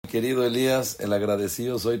querido Elías, el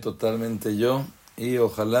agradecido soy totalmente yo, y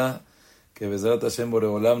ojalá que Bezrat Hashem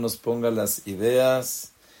Boreolam nos ponga las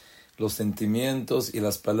ideas, los sentimientos y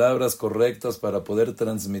las palabras correctas para poder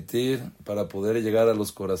transmitir, para poder llegar a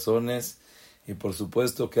los corazones, y por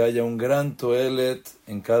supuesto que haya un gran toelet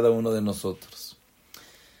en cada uno de nosotros.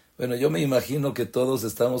 Bueno, yo me imagino que todos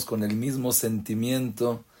estamos con el mismo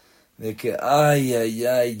sentimiento de que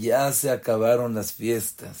ya se acabaron las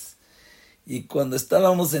fiestas. Y cuando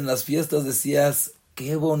estábamos en las fiestas decías,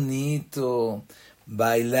 qué bonito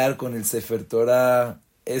bailar con el Sefer Torah,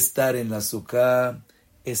 estar en la Sukkah,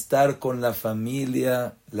 estar con la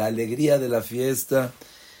familia, la alegría de la fiesta.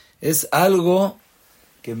 Es algo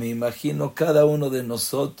que me imagino cada uno de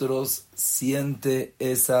nosotros siente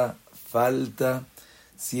esa falta,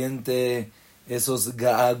 siente esos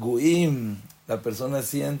ga'aguim, la persona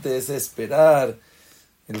siente ese esperar,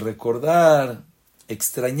 el recordar,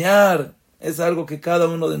 extrañar. Es algo que cada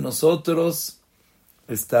uno de nosotros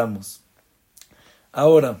estamos.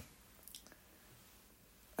 Ahora,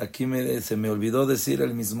 aquí se me olvidó decir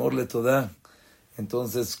el Mizmor Letodá.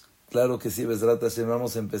 Entonces, claro que sí, Bezrat Hashem,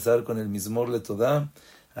 vamos a empezar con el Mizmor Letodá.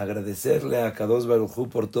 Agradecerle a Kadosh Baruj Hu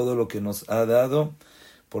por todo lo que nos ha dado,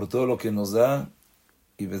 por todo lo que nos da.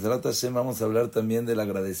 Y Bezrat Hashem vamos a hablar también del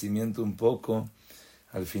agradecimiento un poco.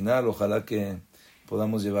 Al final, ojalá que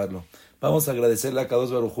podamos llevarlo. Vamos a agradecerle a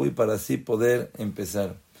Kadosh Baruj Hu y para así poder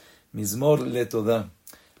empezar. Mizmor Letodá.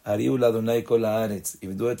 Ariu l'Adonai kol haaretz,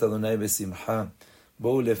 ibdu et Adonai besimcha,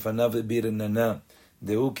 bou lefanav birnana,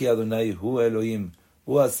 deu ki Adonai hu Elohim,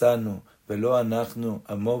 hu asanu, velo anachnu,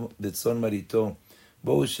 amo betzon marito,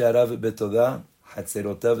 bou she'arav betodá,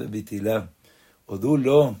 hatzerotav bitila, odu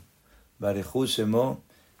lo, barechu shemo,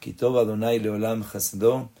 ki tov Adonai leolam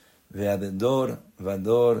chasdo, ve'ad dor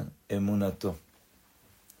vador emunato.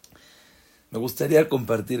 Me gustaría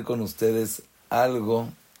compartir con ustedes algo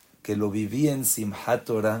que lo viví en Simchat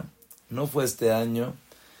Torah. No fue este año,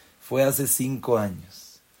 fue hace 5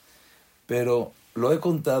 años. Pero lo he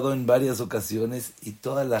contado en varias ocasiones y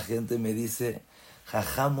toda la gente me dice,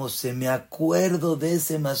 Jajamo, se me acuerdo de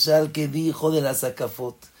ese mashal que dijo de la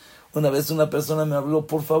Sakafot. Una vez una persona me habló,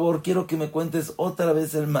 por favor, quiero que me cuentes otra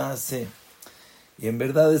vez el maaseh. Y en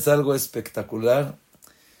verdad es algo espectacular,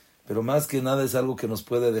 pero más que nada es algo que nos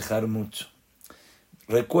puede dejar mucho.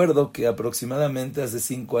 Recuerdo que aproximadamente hace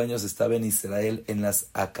 5 años estaba en Israel en las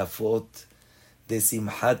Akafot de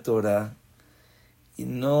Simchat Torah, y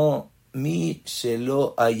no mi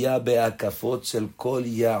shelo haya beakafot shel kol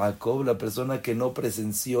Yaakov, la persona que no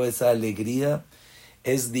presenció esa alegría,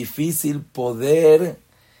 es difícil poder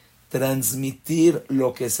transmitir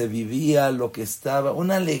lo que se vivía, lo que estaba,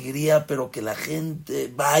 una alegría, pero que la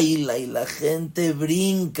gente baila y la gente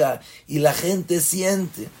brinca y la gente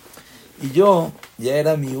siente. Y yo, ya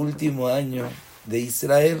era mi último año de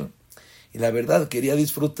Israel, y la verdad quería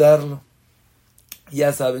disfrutarlo.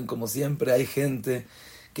 Ya saben, como siempre, hay gente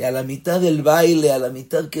que a la mitad del baile, a la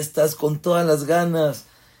mitad que estás con todas las ganas,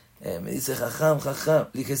 me dice, jajam.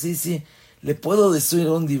 Le dije, sí, ¿le puedo decir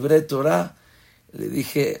un divrei Torah? Le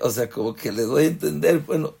dije, o sea, como que le doy a entender,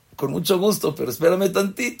 bueno, con mucho gusto, pero espérame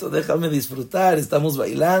tantito, déjame disfrutar, estamos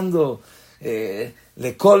bailando.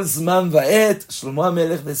 Le kol zman vaet. Shlomo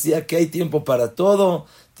HaMelech decía que hay tiempo para todo,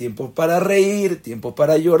 tiempo para reír, tiempo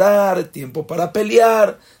para llorar, tiempo para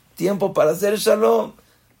pelear, tiempo para hacer shalom.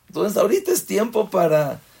 Entonces ahorita es tiempo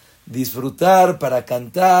para disfrutar, para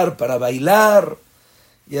cantar, para bailar.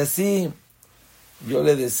 Y así yo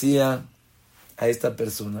le decía a esta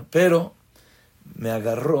persona, pero me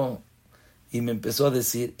agarró y me empezó a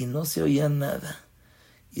decir, y no se oía nada.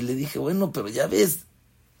 Y le dije, bueno, pero ya ves,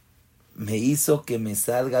 me hizo que me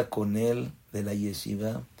salga con él de la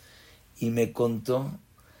yeshiva y me contó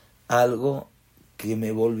algo que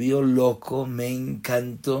me volvió loco, me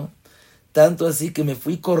encantó, tanto así que me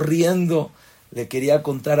fui corriendo. Le quería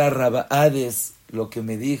contar a Rabades lo que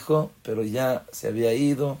me dijo, pero ya se había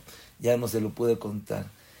ido, ya no se lo pude contar.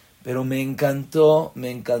 Pero me encantó,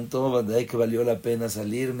 verdad que valió la pena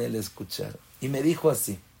salirme el escuchar. Y me dijo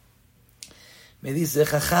así, me dice,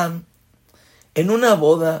 Jajam, en una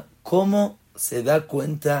boda, ¿cómo se da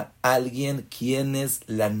cuenta alguien quién es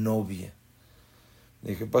la novia?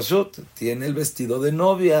 Le dije, Pashut, tiene el vestido de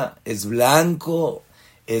novia, es blanco,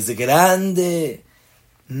 es grande,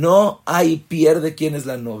 no hay pierde quién es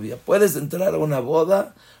la novia. Puedes entrar a una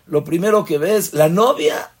boda, lo primero que ves, la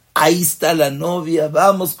novia, ahí está la novia,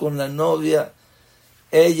 vamos con la novia.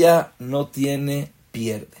 Ella no tiene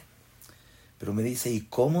pierde. Pero me dice, ¿y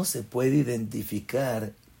cómo se puede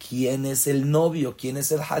identificar quién es el novio, quién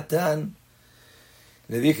es el hatán?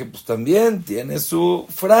 Le dije, pues también tiene su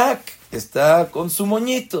frac, está con su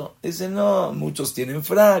moñito. Dice, no, muchos tienen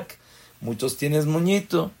frac, muchos tienen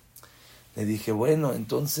moñito. Le dije, bueno,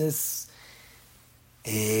 entonces,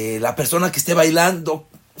 la persona que esté bailando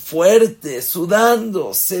fuerte,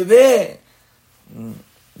 sudando, se ve.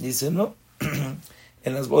 Dice, no,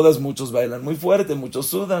 en las bodas muchos bailan muy fuerte, muchos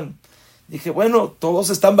sudan. Dije, bueno, todos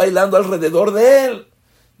están bailando alrededor de él.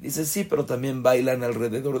 Dice, sí, pero también bailan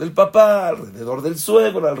alrededor del papá, alrededor del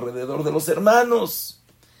suegro, alrededor de los hermanos.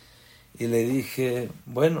 Y le dije,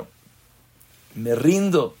 bueno, me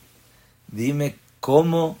rindo. Dime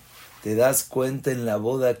cómo te das cuenta en la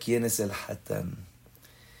boda quién es el hatán.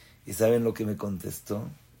 ¿Y saben lo que me contestó?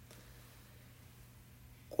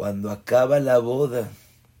 Cuando acaba la boda,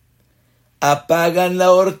 apagan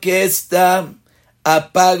la orquesta,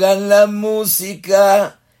 apagan la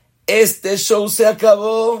música, este show se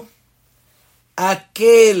acabó.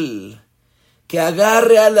 Aquel que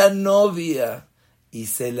agarre a la novia y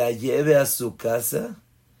se la lleve a su casa,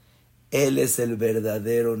 él es el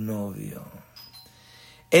verdadero novio.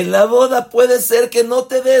 En la boda puede ser que no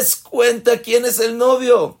te des cuenta quién es el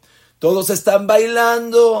novio. Todos están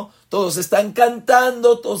bailando, todos están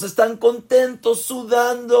cantando, todos están contentos,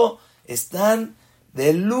 sudando, están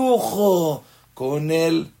de lujo con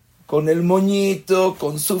el moñito,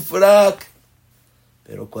 con su frac.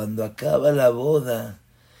 Pero cuando acaba la boda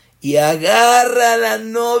y agarra a la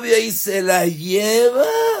novia y se la lleva,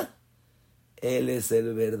 él es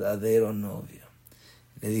el verdadero novio.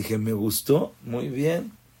 Le dije, ¿me gustó? Muy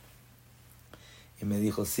bien. Y me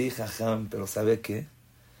dijo, sí, jajam, pero ¿sabe qué?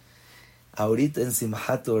 Ahorita en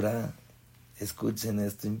Simchat Torah, escuchen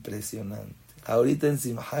esto impresionante. Ahorita en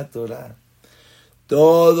Simchat Torah,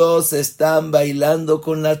 todos están bailando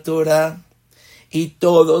con la Torah y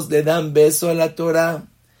todos le dan beso a la Torah.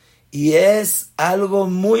 Y es algo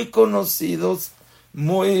muy conocido,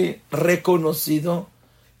 muy reconocido,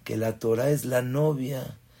 que la Torah es la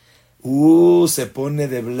novia. Se pone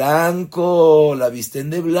de blanco, la visten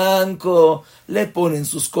de blanco, le ponen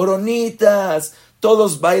sus coronitas,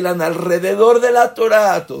 todos bailan alrededor de la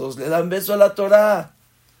Torah, todos le dan beso a la Torah.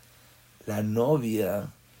 La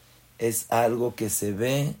novia es algo que se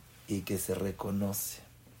ve y que se reconoce.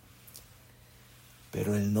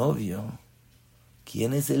 Pero el novio,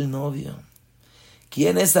 ¿quién es el novio?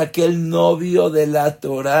 ¿Quién es aquel novio de la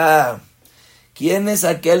Torah? ¿Quién es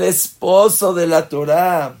aquel esposo de la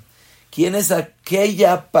Torah? ¿Quién es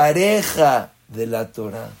aquella pareja de la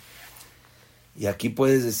Torah? Y aquí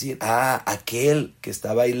puedes decir, aquel que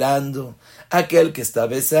está bailando, aquel que está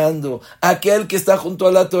besando, aquel que está junto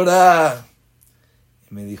a la Torah.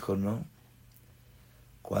 Y me dijo, no,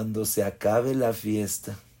 cuando se acabe la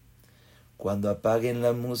fiesta, cuando apaguen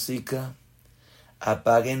la música,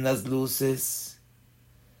 apaguen las luces,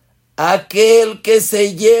 aquel que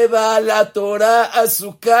se lleva a la Torah a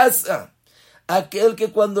su casa, aquel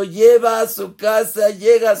que cuando lleva a su casa,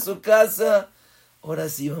 llega a su casa, ahora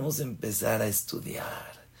sí vamos a empezar a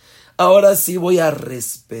estudiar. Ahora sí voy a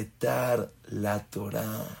respetar la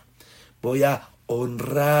Torah. Voy a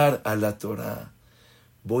honrar a la Torah.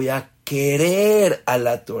 Voy a querer a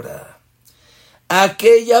la Torah.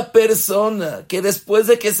 Aquella persona que después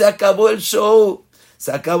de que se acabó el show,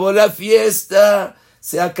 se acabó la fiesta,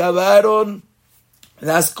 se acabaron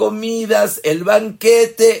las comidas, el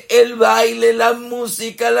banquete, el baile, la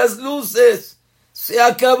música, las luces, se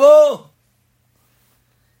acabó.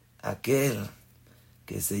 Aquel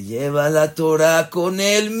que se lleva la Torah con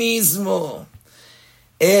él mismo.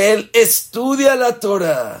 Él estudia la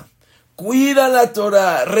Torah, cuida la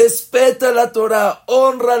Torah, respeta la Torah,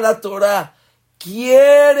 honra la Torah,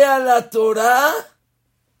 quiere a la Torah.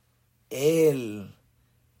 Él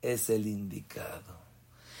es el indicado.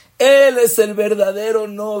 Él es el verdadero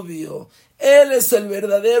novio. Él es el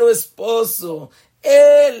verdadero esposo.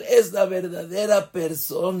 Él es la verdadera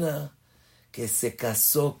persona que se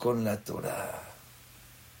casó con la Torah.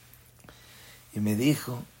 Y me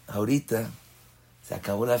dijo, ahorita se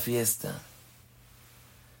acabó la fiesta,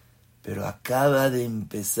 pero acaba de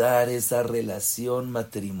empezar esa relación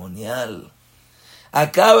matrimonial.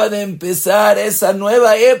 Acaba de empezar esa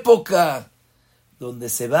nueva época donde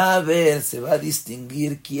se va a ver, se va a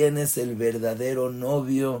distinguir quién es el verdadero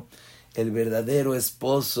novio, el verdadero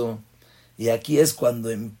esposo. Y aquí es cuando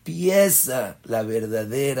empieza la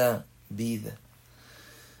verdadera vida.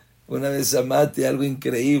 Una vez amate algo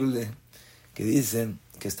increíble, que dicen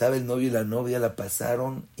que estaba el novio y la novia, la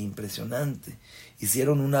pasaron impresionante.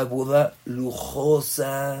 Hicieron una boda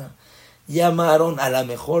lujosa, llamaron a la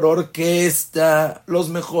mejor orquesta, los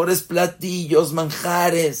mejores platillos,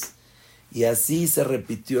 manjares. Y así se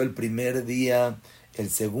repitió el primer día, el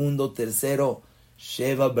segundo, tercero.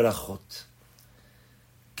 Sheva Brachot.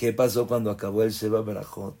 ¿Qué pasó cuando acabó el Sheva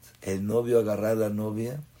Brachot? El novio agarró a la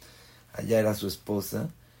novia, allá era su esposa,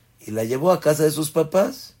 y la llevó a casa de sus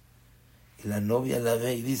papás. Y la novia la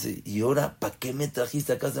ve y dice, ¿y ahora para qué me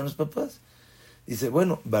trajiste a casa de los papás? Dice,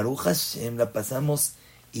 bueno, Baruch Hashem, la pasamos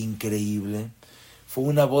increíble. Fue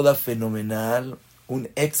una boda fenomenal, un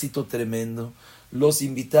éxito tremendo. Los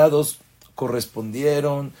invitados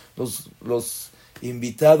correspondieron, los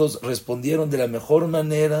invitados respondieron de la mejor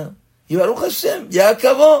manera. Y Baruch Hashem, ya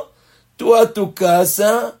acabó. Tú a tu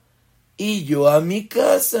casa y yo a mi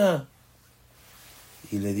casa.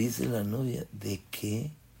 Y le dice la novia, ¿de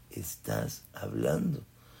qué estás hablando?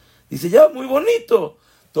 Dice, ya, muy bonito.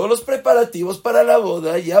 Todos los preparativos para la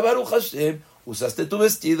boda, ya Baruch Hashem, usaste tu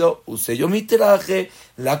vestido, usé yo mi traje,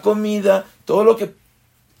 la comida, todo lo que...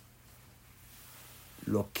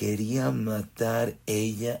 Lo quería matar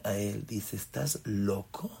ella a él. Dice, ¿estás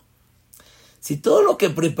loco? Si todo lo que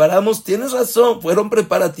preparamos, tienes razón, fueron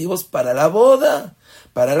preparativos para la boda,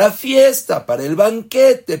 para la fiesta, para el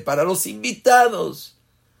banquete, para los invitados.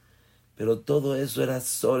 Pero todo eso era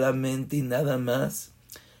solamente y nada más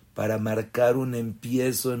para marcar un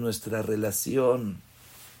empiezo en nuestra relación.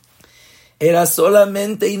 Era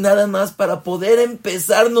solamente y nada más para poder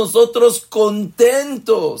empezar nosotros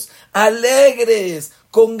contentos, alegres,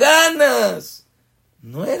 con ganas.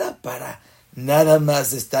 No era para nada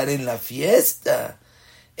más estar en la fiesta.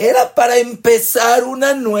 Era para empezar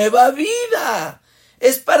una nueva vida.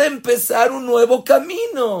 Es para empezar un nuevo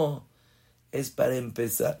camino. Es para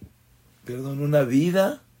empezar, una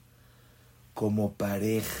vida como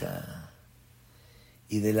pareja.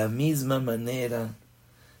 Y de la misma manera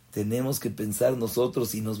tenemos que pensar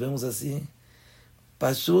nosotros y nos vemos así.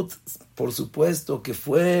 Pashut, por supuesto que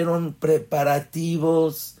fueron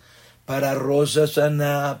preparativos para Rosh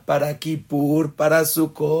Hashanah, para Kippur, para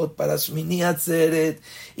Sukkot, para Shmini Atzeret,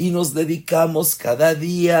 y nos dedicamos cada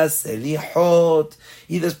día a Selihot,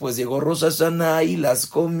 y después llegó Rosh Hashanah y las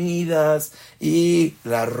comidas, y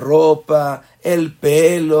la ropa, el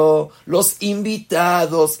pelo, los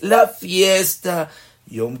invitados, la fiesta,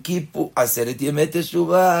 Yom Kippur, Aseret Yemei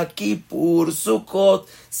Teshuvah, Kippur, Sukkot,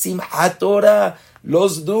 Simchat Torah,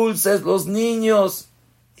 los dulces, los niños,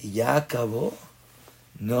 y ya acabó.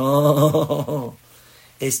 No,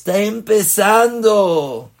 está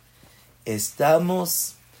empezando.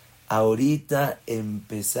 Estamos ahorita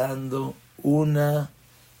empezando una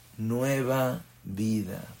nueva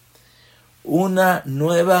vida, una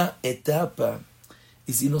nueva etapa.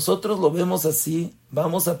 Y si nosotros lo vemos así,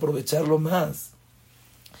 vamos a aprovecharlo más.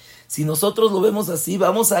 Si nosotros lo vemos así,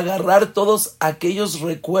 vamos a agarrar todos aquellos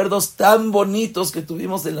recuerdos tan bonitos que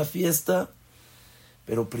tuvimos en la fiesta,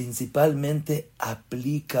 pero principalmente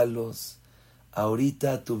aplícalos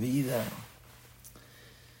ahorita a tu vida.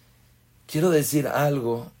 Quiero decir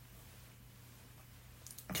algo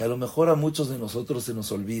que a lo mejor a muchos de nosotros se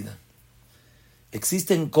nos olvida.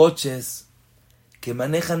 Existen coches que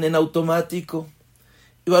manejan en automático.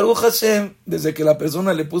 Y Baruch Hashem, desde que la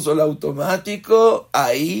persona le puso el automático,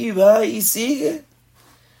 ahí va y sigue.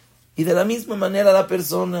 Y de la misma manera la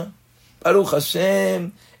persona, Baruch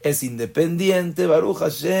Hashem, es independiente, Baruch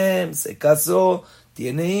Hashem, se casó,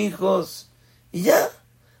 tiene hijos, y ya,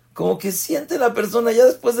 como que siente la persona, ya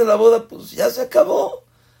después de la boda, pues ya se acabó,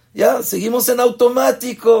 ya seguimos en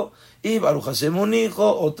automático, y Baruch Hashem un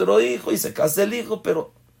hijo, otro hijo, y se casa el hijo,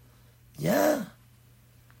 pero ya,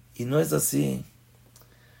 y no es así.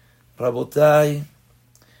 Rabotai,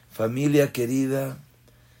 familia querida,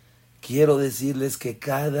 quiero decirles que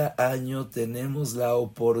cada año tenemos la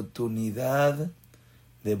oportunidad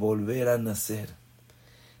de volver a nacer,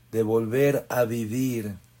 de volver a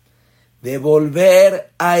vivir, de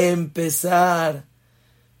volver a empezar.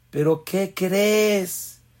 ¿Pero qué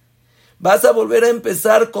crees? Vas a volver a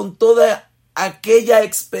empezar con toda aquella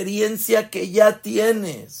experiencia que ya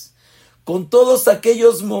tienes, con todos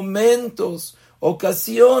aquellos momentos,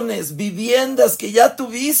 ocasiones, viviendas que ya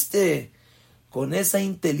tuviste, con esa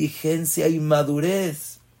inteligencia y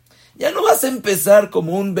madurez. Ya no vas a empezar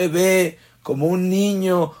como un bebé, como un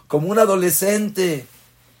niño, como un adolescente.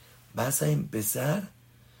 Vas a empezar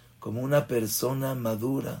como una persona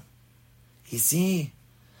madura. Y sí,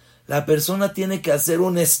 la persona tiene que hacer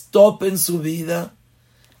un stop en su vida.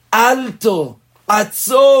 ¡Alto!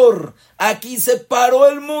 ¡Atzor! Aquí se paró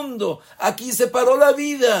el mundo, aquí se paró la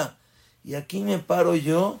vida. Y aquí me paro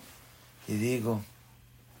yo y digo,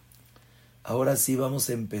 ahora sí vamos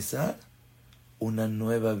a empezar una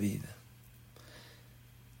nueva vida.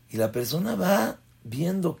 Y la persona va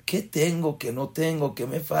viendo qué tengo, qué no tengo, qué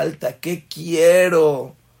me falta, qué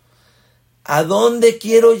quiero, a dónde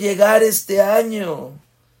quiero llegar este año.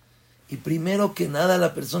 Y primero que nada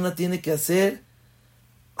la persona tiene que hacer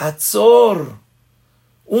atzor,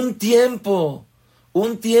 un tiempo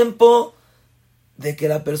de que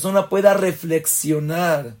la persona pueda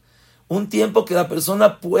reflexionar, un tiempo que la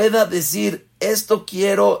persona pueda decir, esto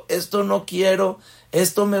quiero, esto no quiero,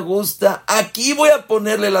 esto me gusta, aquí voy a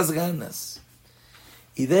ponerle las ganas.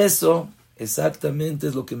 Y de eso exactamente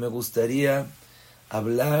es lo que me gustaría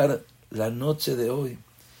hablar la noche de hoy.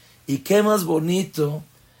 Y qué más bonito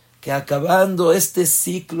que acabando este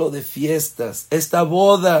ciclo de fiestas, esta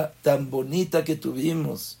boda tan bonita que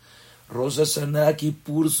tuvimos, Rosh Hashanah,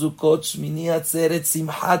 Kippur, Sukkot, Shmini Atzeret,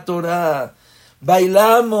 Simchat Torah,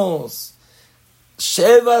 bailamos,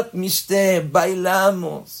 Shevat Mishte,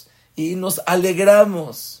 bailamos y nos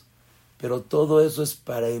alegramos. Pero todo eso es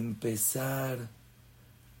para empezar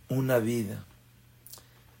una vida.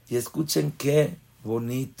 Y escuchen qué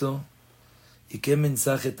bonito y qué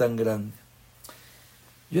mensaje tan grande.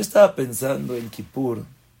 Yo estaba pensando en Kippur,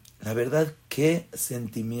 la verdad, qué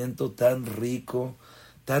sentimiento tan rico,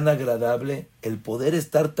 tan agradable, el poder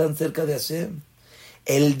estar tan cerca de Hashem.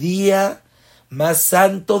 El día más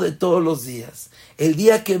santo de todos los días, el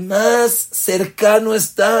día que más cercano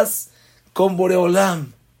estás con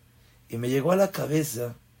Boreolam. Y me llegó a la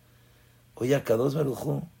cabeza, oye, Akadosh Baruj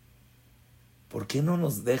Hu, ¿por qué no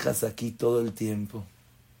nos dejas aquí todo el tiempo?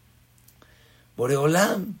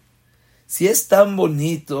 Boreolam, si es tan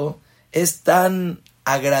bonito, es tan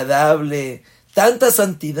agradable, tanta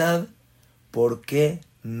santidad, ¿por qué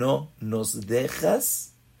no nos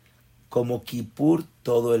dejas como Kippur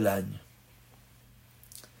todo el año?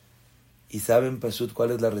 ¿Y saben, Pashut,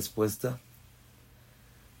 cuál es la respuesta?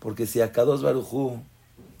 Porque si Akadosh Baruj Hu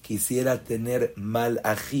quisiera tener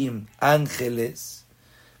malajim, ángeles,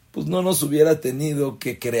 pues no nos hubiera tenido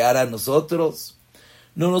que crear a nosotros,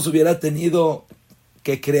 no nos hubiera tenido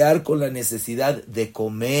que crear con la necesidad de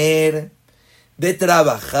comer, de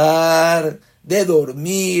trabajar, de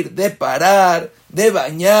dormir, de parar, de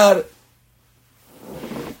bañar.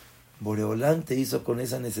 Boreolán te hizo con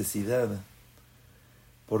esa necesidad,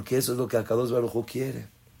 porque eso es lo que Akadosh Baruj Hu quiere.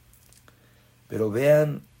 Pero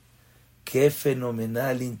vean qué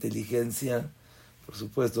fenomenal inteligencia. Por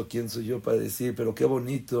supuesto, ¿quién soy yo para decir? Pero qué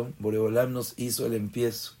bonito, Boreolán nos hizo el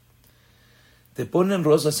empiezo. Te ponen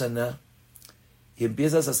Rosh Hashanah y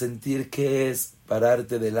empiezas a sentir qué es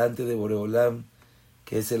pararte delante de Boreolam,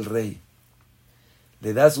 que es el Rey.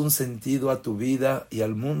 Le das un sentido a tu vida y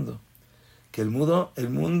al mundo. Que el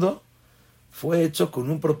mundo fue hecho con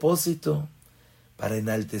un propósito, para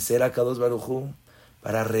enaltecer a Kadosh Baruj Hu,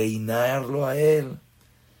 para reinarlo a Él.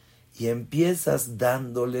 Y empiezas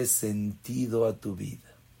dándole sentido a tu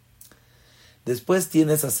vida. Después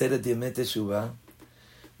tienes Aseret Yemei Teshuvah,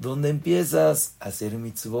 donde empiezas a hacer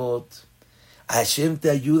mitzvot. Hashem te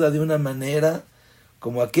ayuda de una manera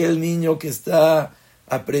como aquel niño que está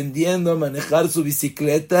aprendiendo a manejar su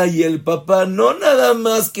bicicleta y el papá no nada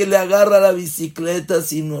más que le agarra la bicicleta,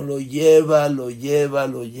 sino lo lleva.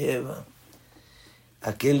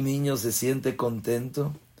 Aquel niño se siente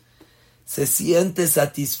contento, se siente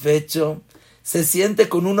satisfecho, se siente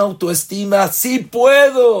con una autoestima, ¡sí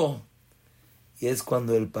puedo! Y es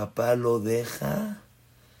cuando el papá lo deja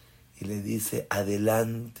y le dice,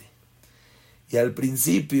 adelante. Y al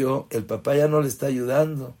principio el papá ya no le está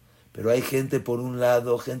ayudando, pero hay gente por un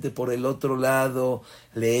lado, gente por el otro lado,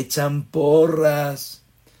 le echan porras.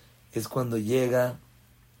 Es cuando llega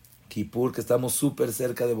Kippur, que estamos súper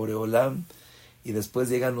cerca de Boreolam, y después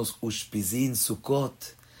llegan los Ushpizin,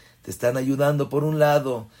 Sukkot, te están ayudando por un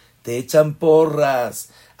lado, te echan porras,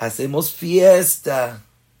 hacemos fiesta.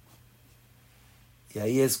 Y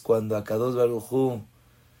ahí es cuando Akadosh Baruj Hu,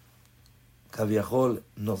 Kaviahol,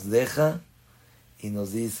 nos deja y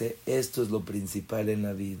nos dice, esto es lo principal en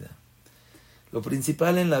la vida. Lo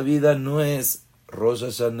principal en la vida no es Rosh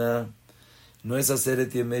Hashanah, no es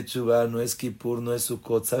Aseret Yemei Teshuvah, no es Kippur, no es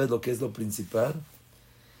Sukkot. ¿Sabes lo que es lo principal?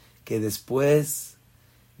 Que después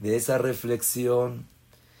de esa reflexión,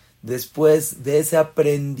 después de ese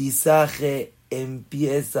aprendizaje,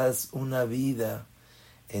 empiezas una vida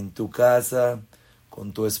en tu casa,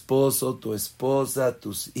 con tu esposo, tu esposa,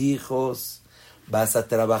 tus hijos. Vas a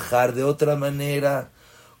trabajar de otra manera,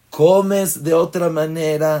 comes de otra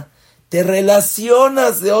manera, te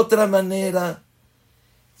relacionas de otra manera.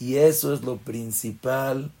 Y eso es lo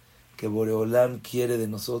principal que Boreolam quiere de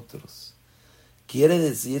nosotros. Quiere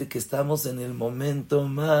decir que estamos en el momento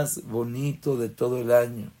más bonito de todo el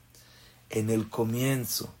año, en el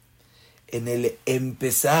comienzo, en el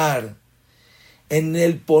empezar, en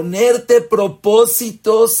el ponerte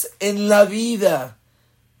propósitos en la vida.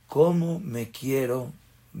 ¿Cómo me quiero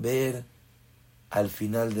ver al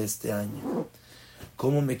final de este año?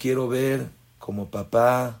 ¿Cómo me quiero ver? Como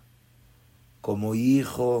papá, como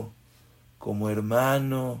hijo, como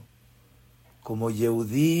hermano, como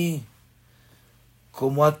Yehudí,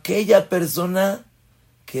 como aquella persona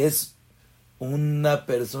que es una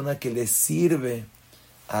persona que le sirve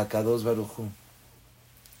a Kadosh Baruj Hu.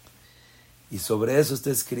 Y sobre eso está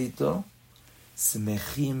escrito,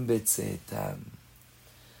 Smechim Betzetam.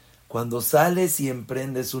 Cuando sales y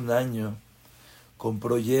emprendes un año con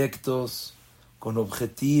proyectos, con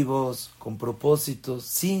objetivos, con propósitos,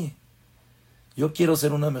 sí, yo quiero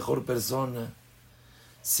ser una mejor persona.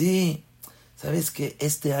 Sí, ¿sabes qué?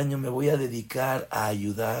 Este año me voy a dedicar a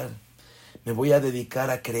ayudar, me voy a dedicar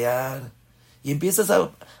a crear. Y empiezas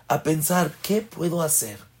a pensar, ¿qué puedo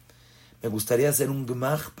hacer? Me gustaría hacer un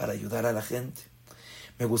gemaj para ayudar a la gente.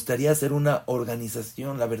 Me gustaría hacer una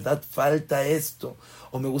organización, la verdad falta esto.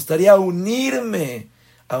 O me gustaría unirme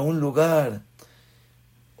a un lugar.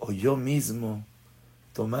 O yo mismo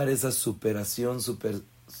tomar esa superación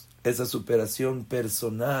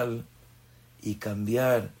personal y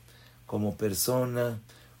cambiar como persona,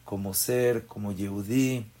 como ser, como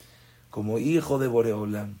Yehudí, como hijo de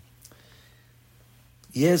Boreolam.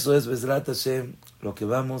 Y eso es Bezrat Hashem, lo que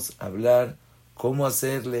vamos a hablar, cómo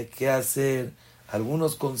hacerle, qué hacer,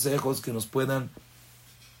 algunos consejos que nos puedan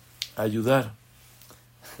ayudar.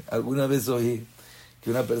 Alguna vez oí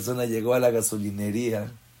que una persona llegó a la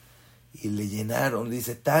gasolinería y le llenaron,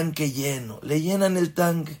 dice, tanque lleno, le llenan el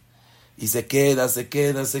tanque y se queda.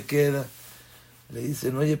 Le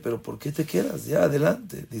dicen, oye, pero ¿por qué te quedas? Ya,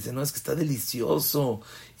 adelante. Dice, no, es que está delicioso.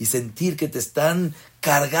 Y sentir que te están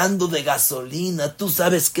cargando de gasolina. ¿Tú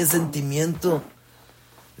sabes qué sentimiento?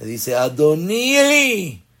 Le dice,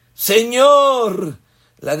 Adoní, Señor,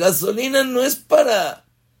 la gasolina no es para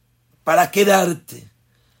quedarte.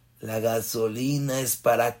 La gasolina es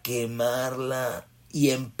para quemarla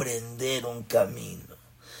y emprender un camino.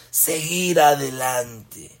 Seguir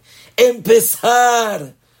adelante.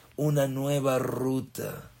 Empezar una nueva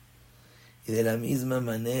ruta. Y de la misma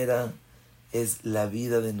manera es la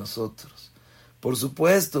vida de nosotros. Por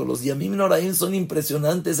supuesto, los Yamim Noraim son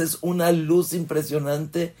impresionantes, es una luz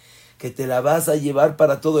impresionante que te la vas a llevar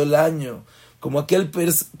para todo el año. Como aquella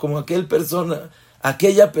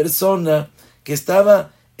persona que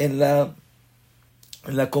estaba en la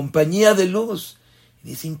compañía de luz. Y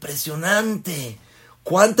dice, impresionante,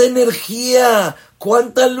 cuánta energía,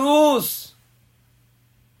 cuánta luz.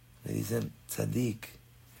 Le dicen, Tzadik,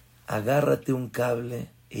 agárrate un cable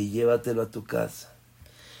y llévatelo a tu casa.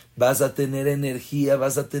 Vas a tener energía,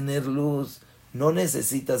 vas a tener luz. No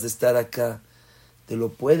necesitas estar acá. Te lo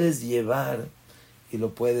puedes llevar y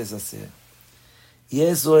lo puedes hacer. Y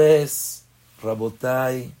eso es,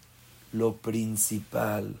 Rabotai, lo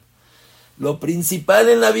principal. Lo principal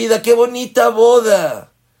en la vida, qué bonita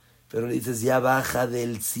boda. Pero le dices, ya baja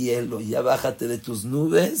del cielo, ya bájate de tus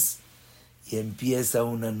nubes y empieza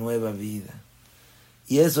una nueva vida.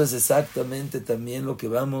 Y eso es exactamente también lo que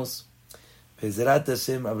vamos, Bezrat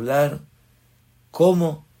Hashem, a hablar,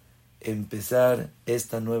 cómo empezar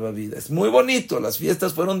esta nueva vida. Es muy bonito, las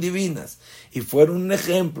fiestas fueron divinas, y fueron un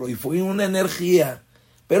ejemplo, y fue una energía,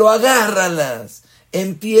 pero agárralas,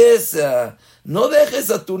 empieza, no dejes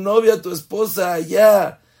a tu novia, a tu esposa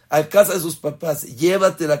allá, a casa de sus papás,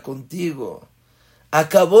 llévatela contigo.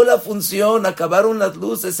 Acabó la función, acabaron las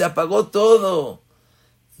luces, se apagó todo.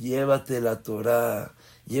 Llévate la Torá,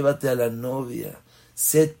 llévate a la novia.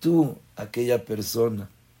 Sé tú aquella persona.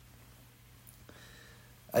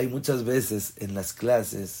 Hay muchas veces en las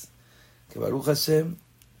clases que Baruch Hashem,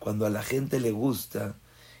 cuando a la gente le gusta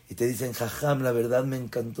y te dicen, Jajam, la verdad me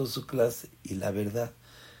encantó su clase, y la verdad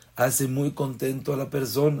hace muy contento a la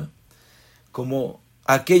persona. Como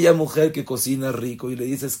aquella mujer que cocina rico y le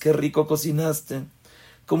dices, qué rico cocinaste.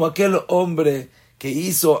 Como aquel hombre que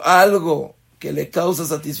hizo algo que le causa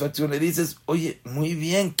satisfacción, le dices, oye, muy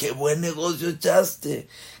bien, qué buen negocio echaste,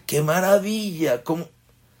 qué maravilla. Como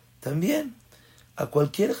también a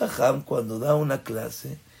cualquier jajam, cuando da una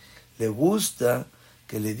clase, le gusta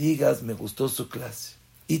que le digas, me gustó su clase.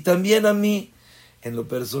 Y también a mí, en lo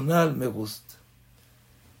personal, me gusta.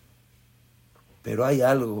 Pero hay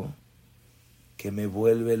algo que me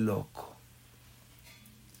vuelve loco.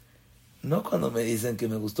 No cuando me dicen que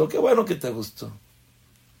me gustó, qué bueno que te gustó.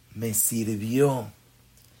 Me sirvió.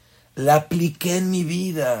 La apliqué en mi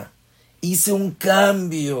vida. Hice un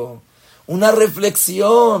cambio, una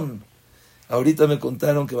reflexión. Ahorita me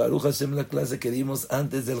contaron que Baruch Hashem, la clase que dimos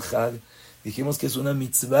antes del Hag, dijimos que es una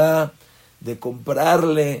mitzvah de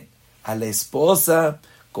comprarle a la esposa,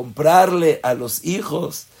 comprarle a los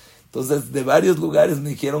hijos. Entonces, de varios lugares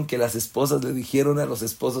me dijeron que las esposas le dijeron a los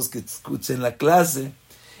esposos que escuchen la clase.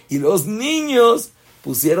 Y los niños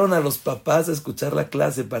Pusieron a los papás a escuchar la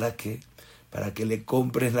clase. ¿Para qué? Para que le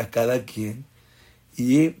compren a cada quien.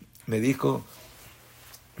 Y me dijo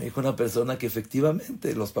una persona que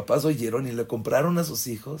efectivamente los papás oyeron y le compraron a sus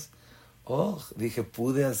hijos. Oh, dije,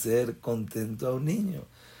 pude hacer contento a un niño.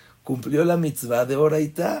 Cumplió la mitzvah de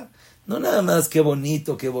Oraitá. No nada más qué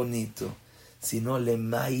bonito, sino le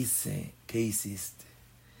maíce, ¿qué hiciste?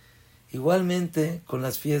 Igualmente con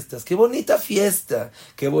las fiestas. ¡Qué bonita fiesta!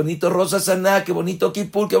 ¡Qué bonito Rosh Hashanah! ¡Qué bonito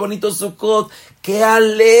Kippur! ¡Qué bonito Sukkot! ¡Qué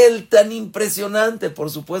alel tan impresionante! Por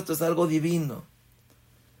supuesto, es algo divino.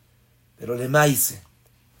 Pero le maíce,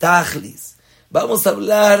 tajlis. Vamos a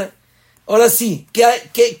hablar, ahora sí,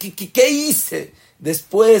 ¿qué hice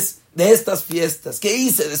después de estas fiestas? ¿Qué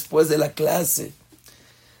hice después de la clase?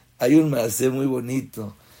 Hay un maasé muy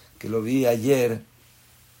bonito, que lo vi ayer,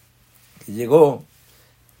 que llegó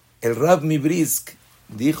el Rab Mibrisk,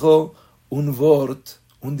 dijo un vort,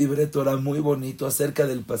 un divrei Torah muy bonito acerca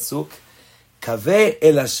del pasuk, Kaveh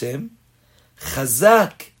el Hashem,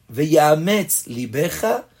 Chazak veyametz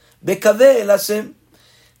libeja, Bekaveh el Hashem.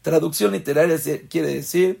 Traducción literaria quiere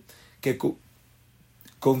decir que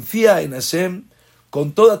confía en Hashem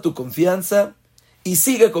con toda tu confianza y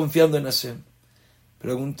sigue confiando en Hashem.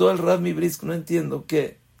 Preguntó el Rab Mibrisk, no entiendo,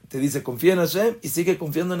 ¿qué? Te dice confía en Hashem y sigue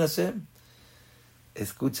confiando en Hashem.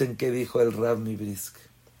 Escuchen qué dijo el Rab Mibrisk.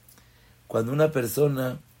 Cuando una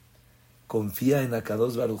persona confía en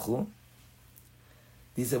Akadosh Baruj Hu,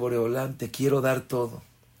 dice Boreolán, te quiero dar todo.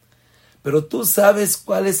 Pero tú sabes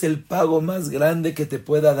cuál es el pago más grande que te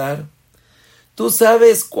pueda dar. Tú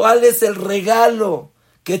sabes cuál es el regalo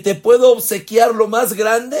que te puedo obsequiar lo más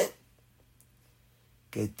grande.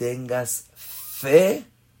 Que tengas fe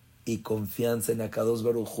y confianza en Akadosh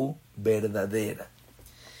Baruj Hu verdadera.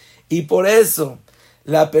 Y por eso,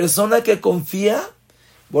 la persona que confía,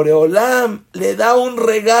 Boreolam le da un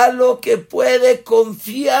regalo que puede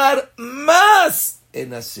confiar más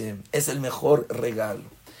en Hashem. Es el mejor regalo.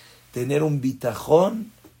 Tener un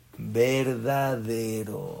bitajón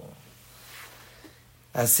verdadero.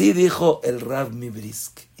 Así dijo el Rav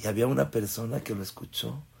Mibrisk. Y había una persona que lo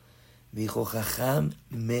escuchó. Dijo, Jajam,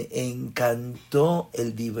 me encantó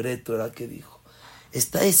el divrei Torah que dijo.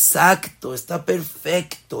 Está exacto, está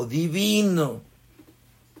perfecto, divino.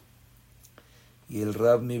 Y el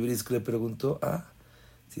Rav Mibrisk le preguntó,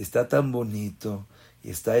 si está tan bonito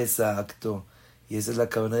y está exacto, y esa es la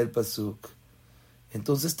cabana del pasuk,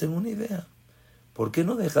 entonces tengo una idea. ¿Por qué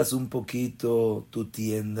no dejas un poquito tu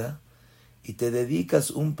tienda y te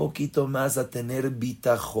dedicas un poquito más a tener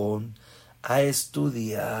bitajón, a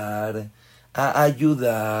estudiar, a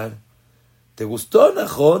ayudar? ¿Te gustó,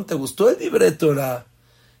 Najón? ¿Te gustó el divrei Torah?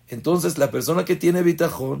 Entonces la persona que tiene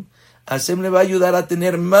bitajón, Hashem le va a ayudar a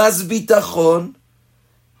tener más bitajón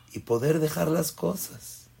y poder dejar las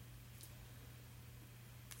cosas.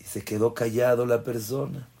 Y se quedó callado la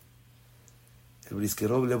persona. El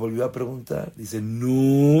Briskerov le volvió a preguntar. Dice,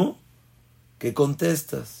 no, ¿qué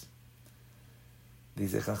contestas?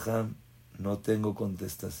 Dice, Jajam, no tengo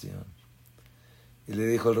contestación. Y le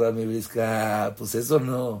dijo el Rami Briska, pues eso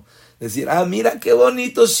no. Decir, mira qué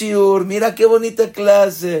bonito shiur, mira qué bonita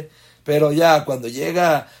clase. Pero ya, cuando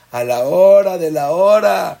llega a la hora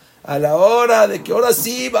de que ahora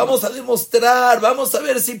sí, vamos a demostrar, vamos a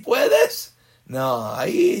ver si puedes. No,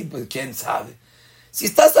 ahí, pues quién sabe. Si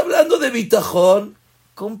estás hablando de bitajón,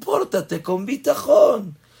 compórtate con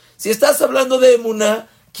bitajón. Si estás hablando de emuná,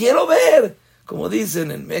 quiero ver. Como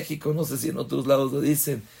dicen en México, no sé si en otros lados lo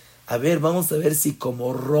dicen. A ver, vamos a ver si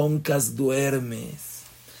como roncas duermes.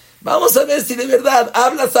 Vamos a ver si de verdad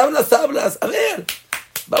hablas. A ver,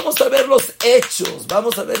 vamos a ver los hechos,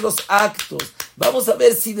 vamos a ver los actos. Vamos a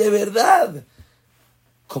ver si de verdad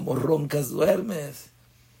como roncas duermes.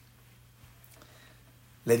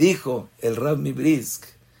 Le dijo el Rav Mibrisk,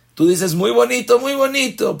 tú dices muy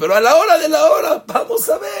bonito, pero a la hora de la hora, vamos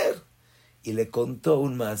a ver. Y le contó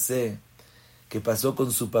un maasé que pasó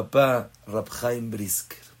con su papá, Rab Chaim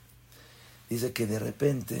Brisker. Dice que de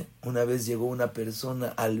repente, una vez llegó una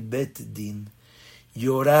persona al Bet Din,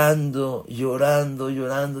 llorando.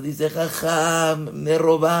 Dice, Jajam, me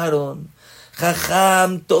robaron.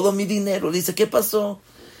 Jajam, todo mi dinero. Dice, ¿qué pasó?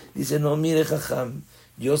 Dice, no, mire, Jajam,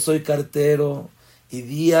 yo soy cartero y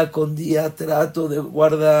día con día trato de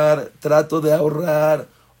guardar, trato de ahorrar.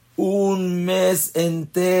 Un mes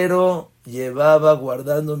entero llevaba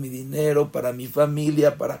guardando mi dinero para mi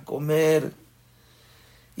familia, para comer.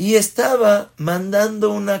 Y estaba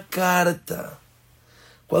mandando una carta.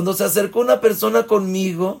 Cuando se acercó una persona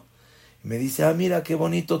conmigo, me dice, mira qué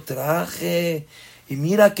bonito traje, y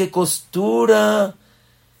mira qué costura.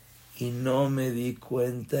 Y no me di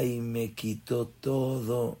cuenta y me quitó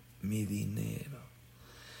todo mi dinero.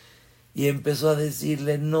 y empezó a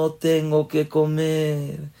decirle, no tengo que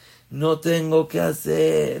comer, no tengo que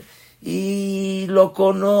hacer, y lo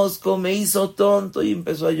conozco, me hizo tonto, y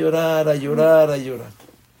empezó a llorar, a llorar, a llorar.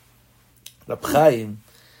 Rab Chaim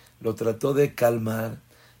lo trató de calmar,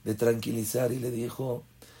 de tranquilizar, y le dijo,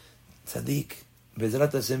 Tzadik,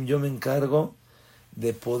 Bezrat Hashem, yo me encargo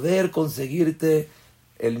de poder conseguirte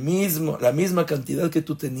la misma cantidad que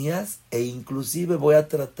tú tenías, e inclusive voy a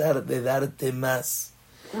tratar de darte más.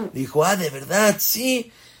 Dijo, de verdad,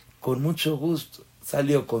 sí, con mucho gusto.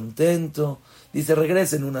 Salió contento, dice,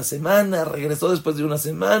 regresa en una semana, regresó después de una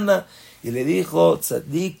semana, y le dijo,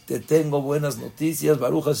 Tzadik, te tengo buenas noticias,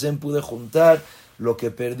 Baruch Hashem, pude juntar lo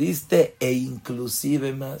que perdiste, e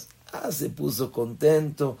inclusive más. Se puso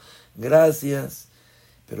contento, gracias.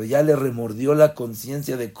 Pero ya le remordió la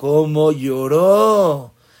conciencia de cómo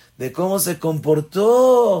lloró, de cómo se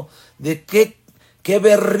comportó, de qué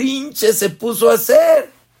berrinche se puso a hacer.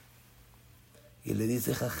 Y le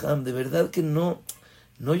dice, Jajam, de verdad que no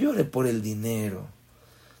lloré por el dinero.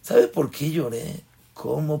 ¿Sabe por qué lloré?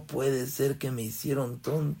 ¿Cómo puede ser que me hicieron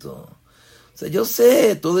tonto? O sea, yo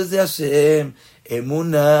sé, todo es de Hashem,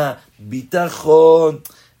 Emuná, Bitajón.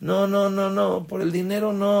 No, por el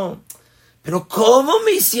dinero no. Pero ¿cómo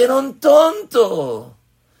me hicieron tonto?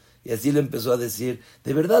 Y así le empezó a decir,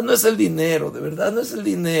 de verdad no es el dinero, de verdad no es el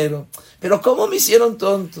dinero. Pero ¿cómo me hicieron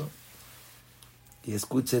tonto? Y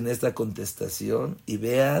escuchen esta contestación y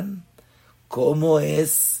vean cómo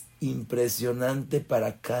es impresionante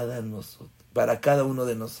para cada uno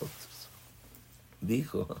de nosotros.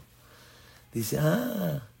 Dice,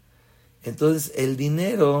 entonces el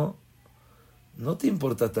dinero no te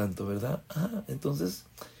importa tanto, ¿verdad? Entonces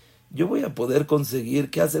yo voy a poder conseguir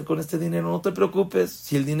qué hacer con este dinero. No te preocupes,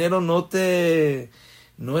 si el dinero no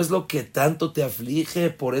es lo que tanto te aflige,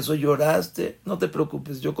 por eso lloraste, no te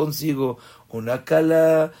preocupes, yo consigo una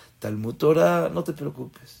Kabala, Talmud Torah, no te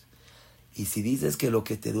preocupes. Y si dices que lo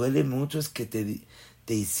que te duele mucho es que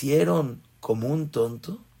te hicieron como un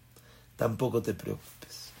tonto, tampoco te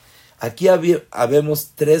preocupes. Aquí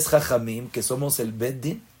habemos 3 jajamim, que somos el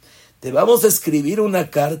Beddin. Te vamos a escribir una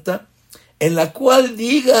carta en la cual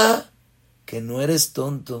diga que no eres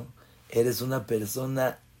tonto, eres una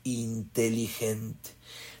persona inteligente.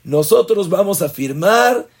 Nosotros vamos a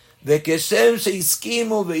firmar de que Shem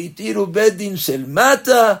sheiskimu veitiru Beddin shel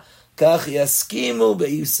mata, kach yaskimu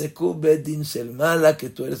veiseku Beddin shel mala, que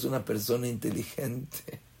tú eres una persona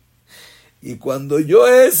inteligente. Y cuando yo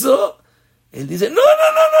eso, él dice, no,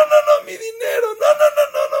 mi dinero,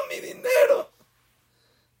 no, mi dinero.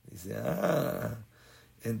 Dice,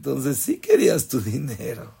 entonces sí querías tu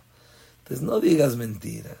dinero. Entonces no digas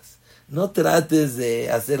mentiras. No trates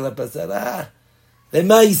de hacerla pasar. Le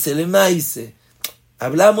maíce.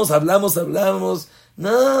 Hablamos.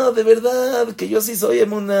 No, de verdad, que yo sí soy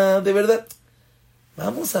emuna, de verdad.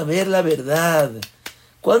 Vamos a ver la verdad.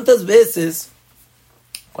 ¿Cuántas veces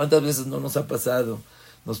no nos ha pasado?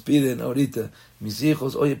 Nos piden ahorita, mis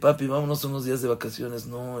hijos, oye papi, vámonos unos días de vacaciones.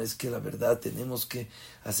 No, es que la verdad tenemos que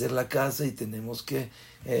hacer la casa y tenemos que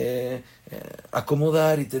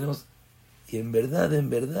acomodar y en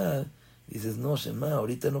verdad, dices, no, Shema,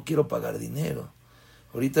 ahorita no quiero pagar dinero,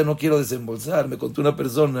 ahorita no quiero desembolsar. Me contó una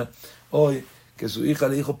persona hoy que su hija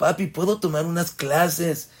le dijo, papi, ¿puedo tomar unas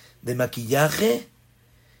clases de maquillaje?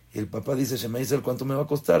 Y el papá dice, Shema Israel, ¿cuánto me va a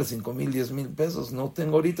costar? 5,000, 10,000 pesos. No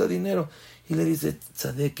tengo ahorita dinero. Y le dice,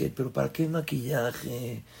 Tzadeke, ¿pero para qué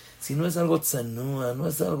maquillaje? Si no es algo tzanúa, no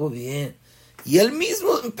es algo bien. Y él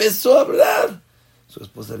mismo empezó a hablar. Su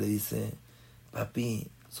esposa le dice, papi,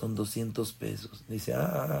 son 200 pesos. Dice,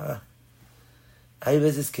 hay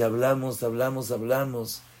veces que hablamos,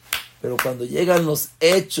 pero cuando llegan los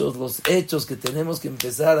hechos que tenemos que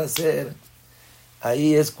empezar a hacer,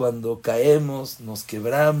 ahí es cuando caemos, nos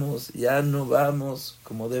quebramos, ya no vamos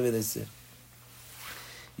como debe de ser.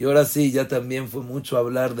 Y ahora sí, ya también fue mucho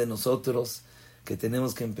hablar de nosotros, que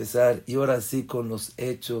tenemos que empezar, y ahora sí con los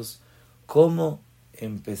hechos, cómo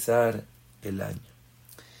empezar el año.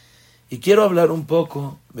 Y quiero hablar un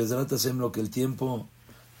poco, Bezrat Hashem, lo que el tiempo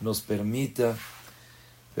nos permita,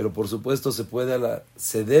 pero por supuesto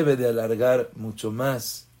se debe de alargar mucho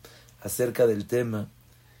más acerca del tema.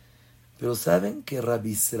 Pero ¿saben que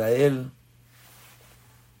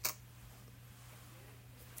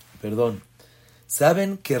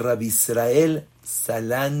 ¿saben que Rabbi Israel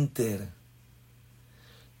Salanter,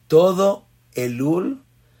 todo Elul,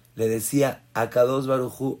 le decía a Kadosh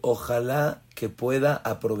Baruj Hu, ojalá que pueda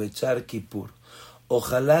aprovechar Kippur,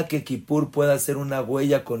 ojalá que Kippur pueda hacer una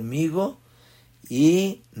huella conmigo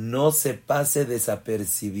y no se pase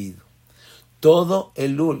desapercibido? Todo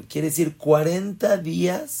Elul, quiere decir 40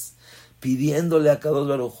 días pidiéndole a Kadosh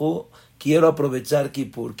Baruj Hu, quiero aprovechar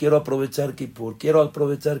Kippur, quiero aprovechar Kippur, quiero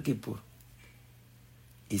aprovechar Kippur.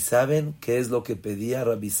 ¿Y saben qué es lo que pedía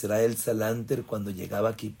Rabbi Israel Salanter cuando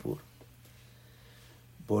llegaba Kippur?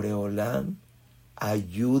 Boreolam,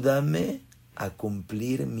 ayúdame a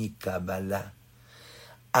cumplir mi Kabala.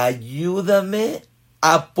 Ayúdame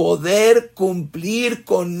a poder cumplir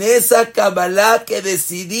con esa Kabala que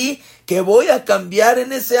decidí que voy a cambiar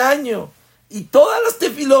en ese año. Y todas las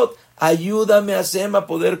tefilot, ayúdame Hashem a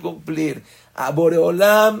poder cumplir. A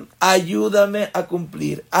Boreolam, ayúdame a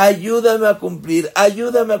cumplir, ayúdame a cumplir,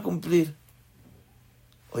 ayúdame a cumplir.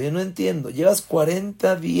 Oye, no entiendo, llevas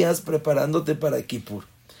 40 días preparándote para Kippur.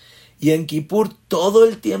 Y en Kippur todo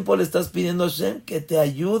el tiempo le estás pidiendo a Hashem que te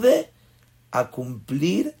ayude a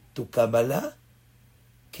cumplir tu Kabbalah.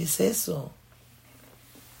 ¿Qué es eso?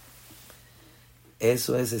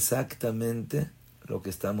 Eso es exactamente lo que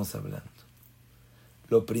estamos hablando.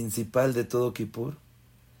 Lo principal de todo Kippur,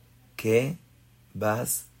 ¿qué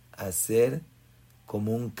vas a hacer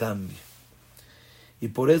como un cambio? Y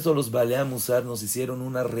por eso los Balea Musar nos hicieron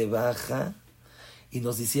una rebaja y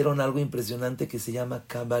nos hicieron algo impresionante que se llama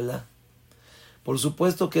Kabbalah. Por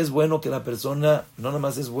supuesto que es bueno que la persona, no nada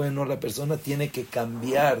más es bueno, la persona tiene que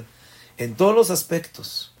cambiar en todos los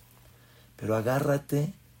aspectos. Pero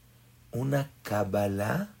agárrate una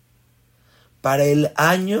Kabbalah para el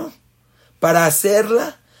año, para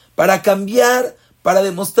hacerla, para cambiar, para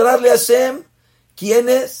demostrarle a Hashem quién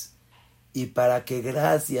es, y para que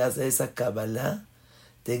gracias a esa Kabbalah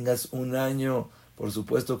tengas un año, por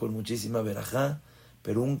supuesto con muchísima verajá,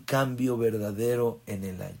 pero un cambio verdadero en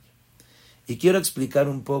el año. Y quiero explicar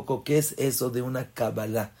un poco qué es eso de una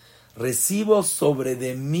Kabbalah. Recibo sobre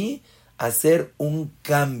de mí hacer un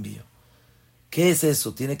cambio. ¿Qué es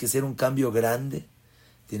eso? ¿Tiene que ser un cambio grande?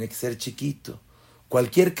 ¿Tiene que ser chiquito?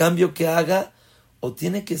 Cualquier cambio que haga, o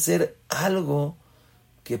tiene que ser algo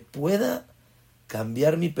que pueda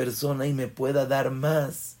cambiar mi persona y me pueda dar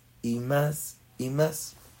más y más y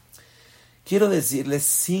más. Quiero decirles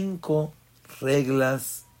 5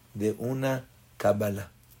 reglas de una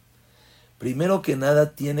Kabbalah. Primero que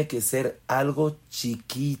nada, tiene que ser algo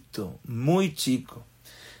chiquito, muy chico.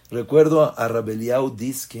 Recuerdo a Rab Eliyahu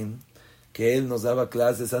Diskin, que él nos daba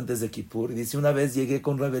clases antes de Kippur, y dice, una vez llegué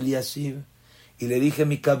con Rab Eliashiv y le dije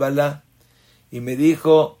mi Kabbalah, y me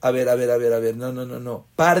dijo, a ver, no,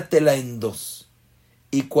 pártela en 2.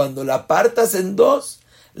 Y cuando la partas en 2,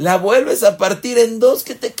 la vuelves a partir en 2,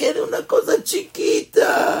 que te quede una cosa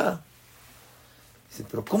chiquita. Dice,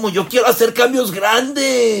 pero ¿cómo? Yo quiero hacer cambios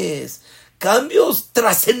grandes, cambios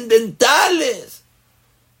trascendentales.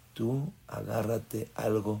 Tú agárrate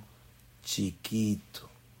algo chiquito.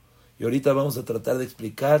 Y ahorita vamos a tratar de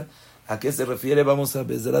explicar a qué se refiere. Vamos a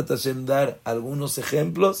Bezrat Hashem dar algunos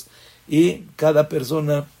ejemplos y cada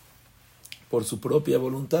persona por su propia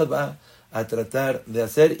voluntad va a tratar de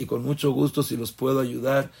hacer, y con mucho gusto, si los puedo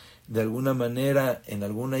ayudar de alguna manera en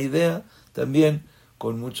alguna idea, también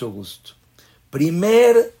con mucho gusto.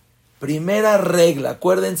 Primera regla,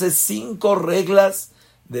 acuérdense, 5 reglas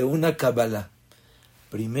de una Kabbalah.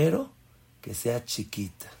 Primero, que sea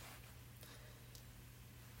chiquita.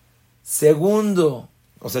 Segundo,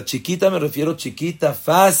 o sea, chiquita me refiero chiquita,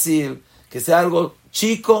 fácil, que sea algo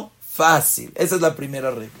chico, fácil. Esa es la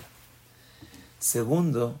primera regla.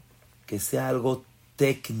 Segundo, que sea algo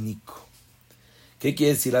técnico. ¿Qué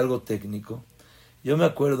quiere decir algo técnico? Yo me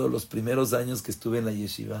acuerdo los primeros años que estuve en la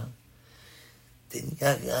yeshiva,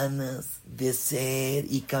 tenía ganas de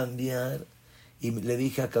ser y cambiar. Y le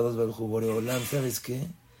dije a Kadosh Baruj Hu, Boreolam, ¿sabes qué?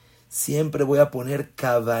 Siempre voy a poner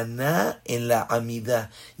Kavaná en la Amidá.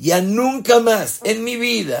 Ya nunca más en mi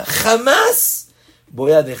vida, jamás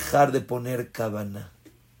voy a dejar de poner Kavaná.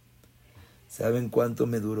 ¿Saben cuánto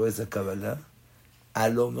me duró esa Kabbalah? A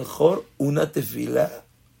lo mejor una tefila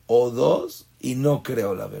o 2, y no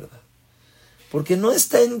creo, la verdad. Porque no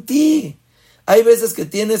está en ti. Hay veces que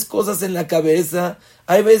tienes cosas en la cabeza,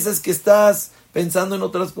 hay veces que estás pensando en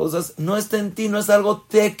otras cosas, no está en ti, no es algo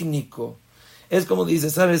técnico. Es como dice,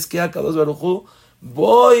 ¿sabes qué? A Kadosh Baruj Hu,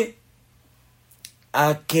 voy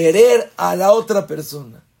a querer a la otra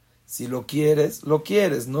persona. Si lo quieres, lo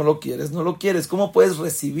quieres, no lo quieres, no lo quieres. ¿Cómo puedes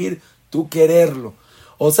recibir tú quererlo?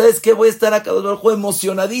 O ¿sabes qué? Voy a estar a Kadosh Baruj Hu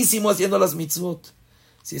emocionadísimo haciendo las mitzvot.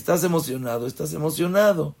 Si estás emocionado, estás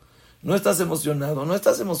emocionado. No estás emocionado, no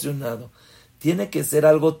estás emocionado. Tiene que ser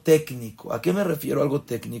algo técnico. ¿A qué me refiero algo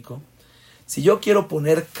técnico? Si yo quiero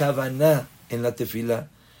poner Kavaná en la tefila,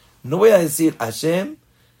 no voy a decir, Hashem,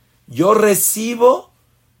 yo recibo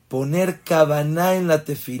poner Kavaná en la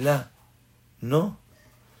tefila. No.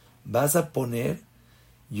 Vas a poner,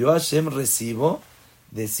 yo Hashem recibo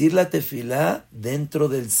decir la tefilá dentro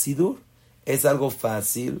del sidur. es algo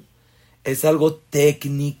fácil, es algo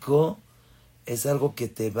técnico, es algo que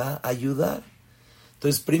te va a ayudar.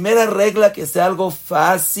 Entonces, primera regla, que sea algo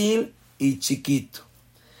fácil y chiquito.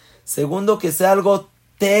 Segundo, que sea algo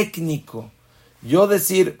técnico. Yo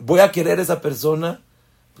decir, voy a querer a esa persona,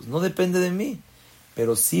 pues no depende de mí.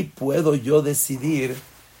 Pero sí puedo yo decidir,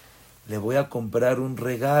 le voy a comprar un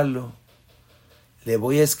regalo, le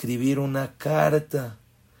voy a escribir una carta.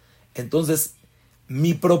 Entonces,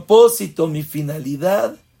 mi propósito, mi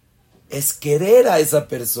finalidad es querer a esa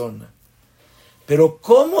persona. Pero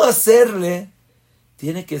 ¿cómo hacerle?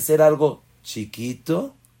 Tiene que ser algo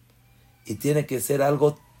chiquito y tiene que ser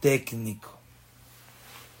algo técnico.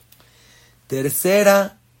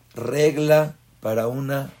 Tercera regla para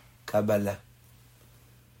una Kabala.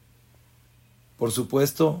 Por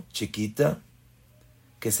supuesto, chiquita,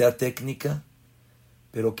 que sea técnica,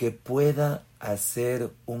 pero que pueda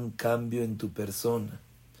hacer un cambio en tu persona.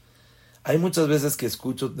 Hay muchas veces que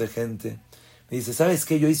escucho de gente, me dice, ¿sabes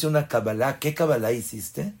qué? Yo hice una Kabala. ¿Qué Kabala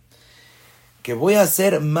hiciste? Que voy a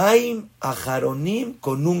hacer Maim Aharonim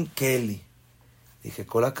con un Keli. Dije,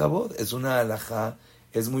 Kol Hakavod, es una alajá,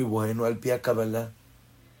 es muy bueno, al pie Kabala.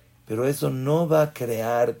 Pero eso no va a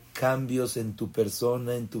crear cambios en tu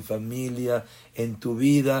persona, en tu familia, en tu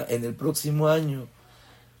vida, en el próximo año.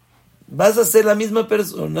 Vas a ser la misma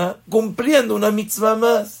persona cumpliendo una mitzvah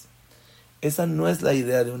más. Esa no es la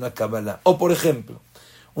idea de una Kabbalah. O por ejemplo,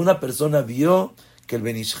 una persona vio que el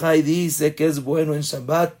Ben Ish Chai dice que es bueno en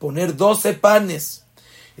Shabbat poner 12 panes.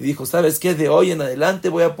 Y dijo, ¿sabes qué? De hoy en adelante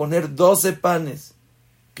voy a poner 12 panes.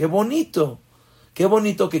 ¡Qué bonito! Qué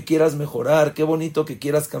bonito que quieras mejorar, qué bonito que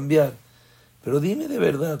quieras cambiar. Pero dime de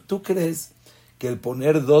verdad, ¿tú crees que el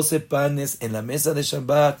poner 12 panes en la mesa de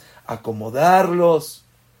Shabbat, acomodarlos,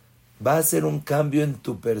 va a hacer un cambio en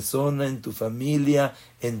tu persona, en tu familia,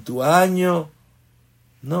 en tu año?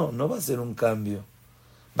 No, no va a ser un cambio.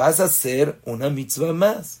 Vas a hacer una mitzvah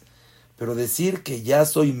más. Pero decir que ya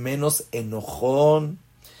soy menos enojón,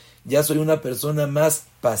 ya soy una persona más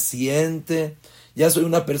paciente, ya soy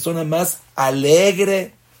una persona más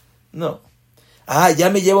alegre, no. Ya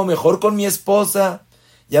me llevo mejor con mi esposa,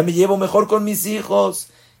 ya me llevo mejor con mis hijos,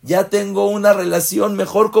 ya tengo una relación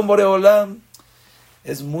mejor con Boreolam.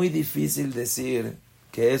 Es muy difícil decir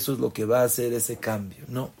que eso es lo que va a hacer ese cambio,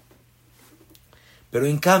 no. Pero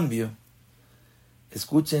en cambio,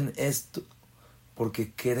 escuchen esto,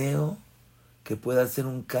 porque creo que puede hacer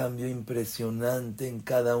un cambio impresionante en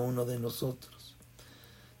cada uno de nosotros.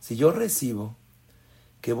 Si yo recibo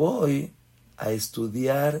que voy a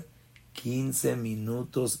estudiar 15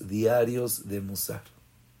 minutos diarios de Musar,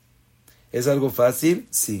 ¿es algo fácil?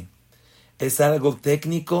 Sí. ¿Es algo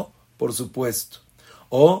técnico? Por supuesto.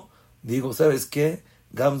 O digo, ¿sabes qué?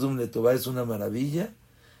 Gamzum Letová es una maravilla.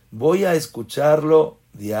 Voy a escucharlo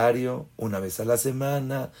diario, una vez a la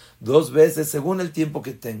semana, 2 veces, según el tiempo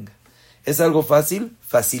que tenga. ¿Es algo fácil?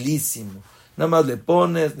 Facilísimo. Nada más le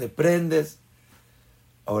pones, le prendes.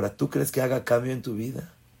 Ahora, ¿tú crees que haga cambio en tu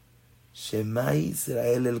vida? Shema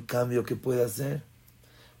Israel, el cambio que puede hacer.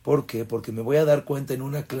 ¿Por qué? Porque me voy a dar cuenta en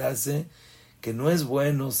una clase que no es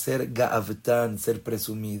bueno ser ga'avtán, ser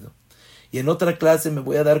presumido. Y en otra clase me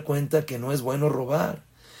voy a dar cuenta que no es bueno robar.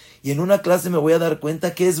 Y en una clase me voy a dar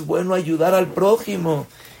cuenta que es bueno ayudar al prójimo.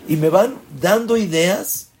 Y me van dando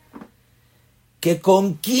ideas que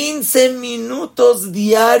con 15 minutos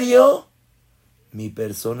diario mi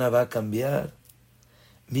persona va a cambiar.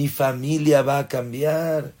 Mi familia va a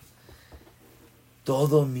cambiar.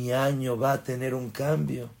 Todo mi año va a tener un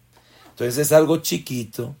cambio. Entonces es algo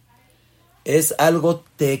chiquito, es algo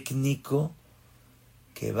técnico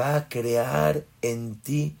que va a crear en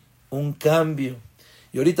ti un cambio.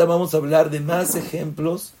 Y ahorita vamos a hablar de más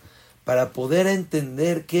ejemplos para poder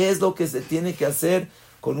entender qué es lo que se tiene que hacer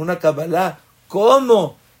con una Kabbalah,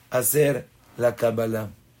 cómo hacer la Kabbalah.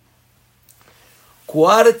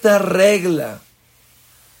 Cuarta regla.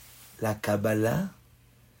 La Kabbalah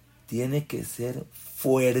tiene que ser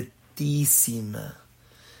fuertísima.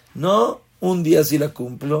 No un día sí la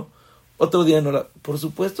cumplo, otro día no la... Por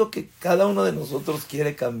supuesto que cada uno de nosotros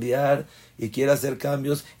quiere cambiar y quiere hacer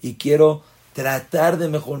cambios y quiero tratar de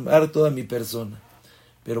mejorar toda mi persona.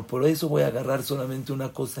 Pero por eso voy a agarrar solamente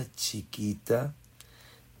una cosa chiquita,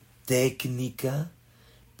 técnica,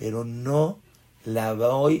 pero no la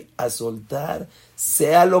voy a soltar,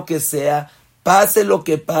 sea lo que sea, pase lo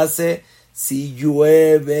que pase, si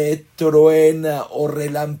llueve, truena o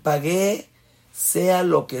relampaguee, sea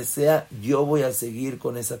lo que sea, yo voy a seguir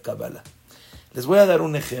con esa Kabbalah. Les voy a dar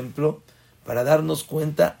un ejemplo para darnos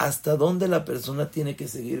cuenta hasta dónde la persona tiene que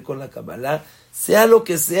seguir con la Kabbalah, sea lo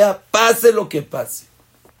que sea, pase lo que pase.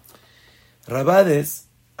 Rabades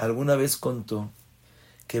alguna vez contó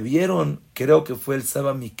que vieron, creo que fue el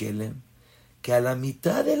Saba Miquele, que a la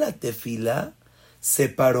mitad de la tefilá se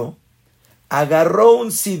paró, agarró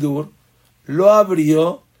un sidur, lo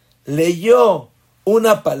abrió, leyó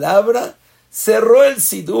una palabra, cerró el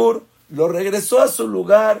sidur, lo regresó a su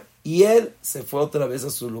lugar y él se fue otra vez a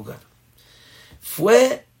su lugar.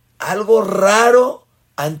 Fue algo raro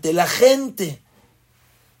ante la gente.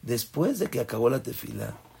 Después de que acabó la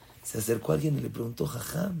tefilá, se acercó alguien y le preguntó,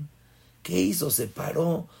 Jajam, ¿qué hizo? Se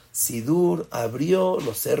paró, sidur, abrió,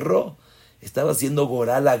 lo cerró. Estaba haciendo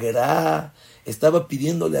goral agra, estaba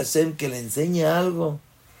pidiéndole a Hashem que le enseñe algo.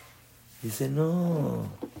 Dice, no,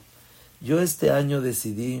 yo este año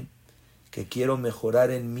decidí que quiero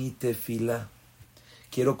mejorar en mi tefilá,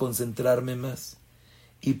 quiero concentrarme más.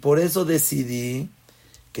 Y por eso decidí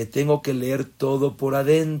que tengo que leer todo por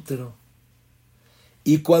adentro.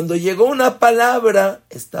 Y cuando llegó una palabra,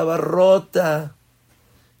 estaba rota.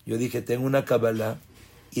 Yo dije, tengo una Kabala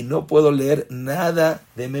y no puedo leer nada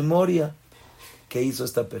de memoria. ¿Qué hizo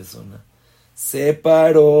esta persona? Se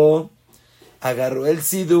paró, agarró el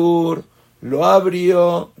sidur, lo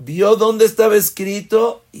abrió, vio dónde estaba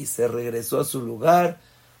escrito y se regresó a su lugar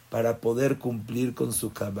para poder cumplir con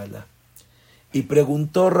su Kabala. Y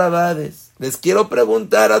preguntó Rabades, les quiero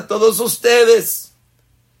preguntar a todos ustedes,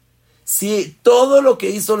 si todo lo que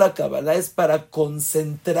hizo la Kabala es para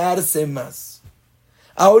concentrarse más.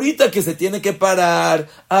 Ahorita que se tiene que parar,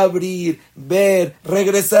 abrir, ver,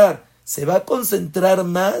 regresar, ¿se va a concentrar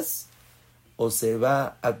más o se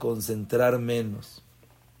va a concentrar menos?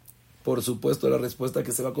 Por supuesto, la respuesta es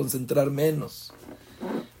que se va a concentrar menos.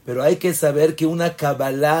 Pero hay que saber que una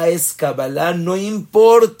Kabala es Kabala, no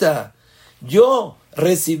importa. Yo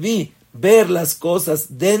recibí ver las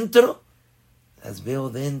cosas dentro, las veo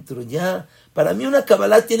dentro ya. Para mí una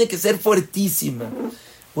Kabala tiene que ser fuertísima.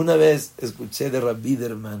 Una vez escuché de Rabbi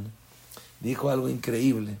Biderman, dijo algo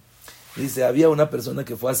increíble. Dice, había una persona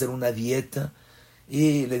que fue a hacer una dieta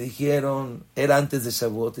y le dijeron, era antes de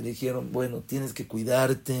Shavuot, y le dijeron, bueno, tienes que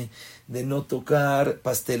cuidarte de no tocar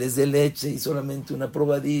pasteles de leche y solamente una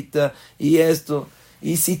probadita y esto.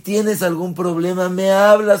 Y si tienes algún problema, me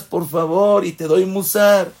hablas, por favor, y te doy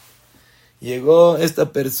musar. Llegó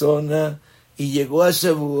esta persona y llegó a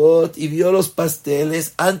Shavuot y vio los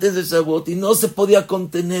pasteles antes de Shavuot y no se podía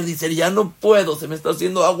contener. Dice, ya no puedo, se me está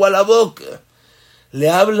haciendo agua a la boca. Le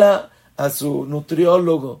habla a su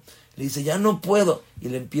nutriólogo, le dice, ya no puedo. Y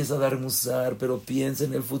le empieza a dar musar, pero piensa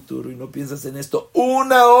en el futuro y no piensas en esto.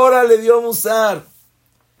 1 hora le dio musar.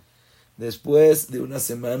 Después de una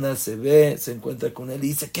semana se ve, se encuentra con él y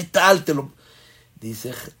dice, ¿qué tal?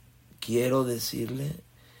 Dice, quiero decirle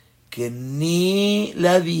que ni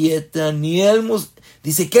la dieta, ni el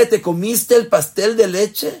Dice, ¿qué? ¿Te comiste el pastel de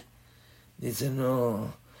leche? Dice,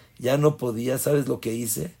 no, ya no podía. ¿Sabes lo que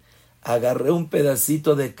hice? Agarré un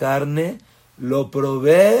pedacito de carne, lo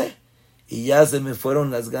probé y ya se me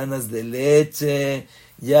fueron las ganas de leche,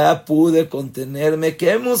 ya pude contenerme.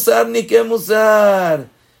 ¿Qué musar ni qué musar?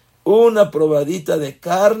 Una probadita de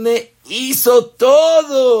carne hizo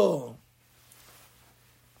todo.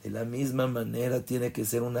 De la misma manera tiene que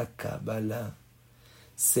ser una Kabala.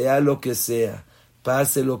 Sea lo que sea,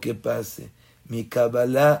 pase lo que pase. Mi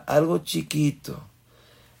Kabala, algo chiquito,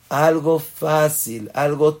 algo fácil,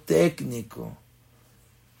 algo técnico.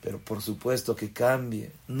 Pero por supuesto que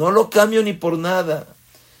cambie. No lo cambio ni por nada.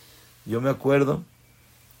 Yo me acuerdo,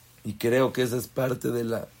 y creo que esa es parte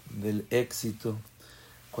del éxito.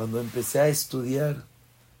 Cuando empecé a estudiar,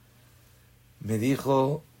 me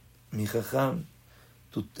dijo mi jajam,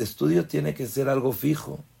 tu estudio tiene que ser algo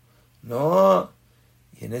fijo. No.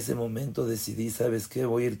 Y en ese momento decidí, ¿sabes qué?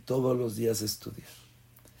 Voy a ir todos los días a estudiar.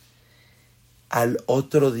 Al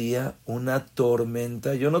otro día, una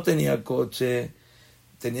tormenta. Yo no tenía coche,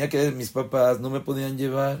 mis papás no me podían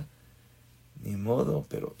llevar. Ni modo,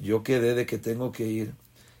 pero yo quedé de que tengo que ir.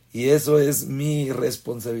 Y eso es mi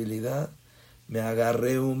responsabilidad. Me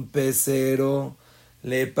agarré un pecero,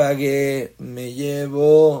 le pagué, me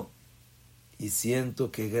llevó y siento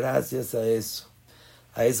que gracias a eso,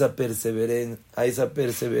 a esa perseverancia,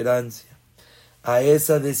 a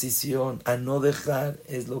esa decisión, a no dejar,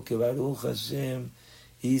 es lo que Baruch Hashem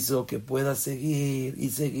hizo que pueda seguir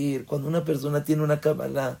y seguir. Cuando una persona tiene una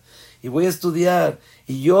Kabbalah y voy a estudiar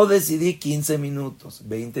y yo decidí 15 minutos,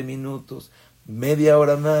 20 minutos, media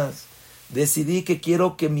hora más, decidí que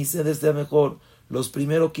quiero que mi sede sea mejor. Los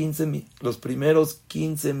primeros 15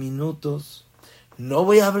 minutos no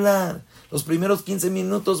voy a hablar. Los primeros 15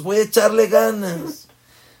 minutos voy a echarle ganas.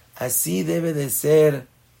 Así debe de ser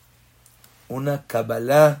una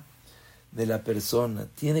Kabbalah de la persona.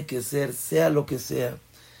 Tiene que ser, sea lo que sea.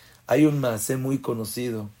 Hay un maasé muy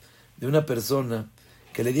conocido de una persona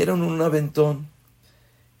que le dieron un aventón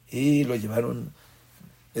y lo llevaron.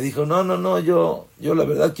 Le dijo, no, yo la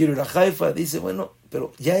verdad quiero ir a Haifa. Dice, bueno,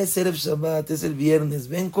 pero ya es Erev Shabbat, es el viernes,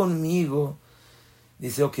 ven conmigo.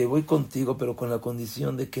 Dice, ok, voy contigo, pero con la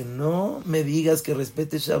condición de que no me digas que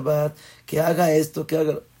respete Shabbat, que haga esto, que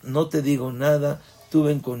haga... No te digo nada, tú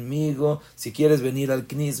ven conmigo, si quieres venir al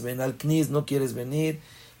Knis, ven al Knis, no quieres venir.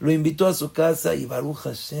 Lo invitó a su casa y Baruch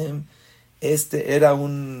Hashem, este era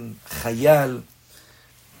un Hayal,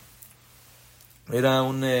 era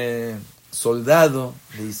un soldado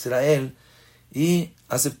de Israel y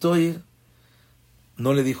aceptó ir.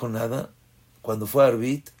 No le dijo nada. Cuando fue a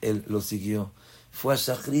Arbit, él lo siguió. Fue a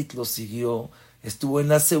Shachrit, lo siguió. Estuvo en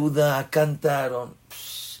la Seudá, cantaron.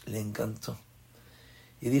 Le encantó.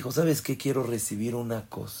 Y dijo, ¿sabes qué? Quiero recibir una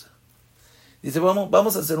cosa. Dice,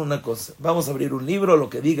 vamos a hacer una cosa. Vamos a abrir un libro,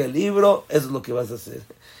 lo que diga el libro, eso es lo que vas a hacer.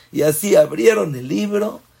 Y así abrieron el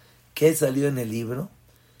libro. ¿Qué salió en el libro?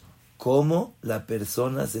 Cómo la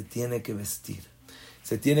persona se tiene que vestir.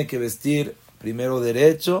 Se tiene que vestir primero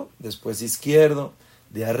derecho, después izquierdo,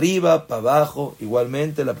 de arriba para abajo.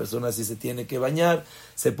 Igualmente la persona así se tiene que bañar.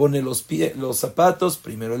 Se pone los zapatos,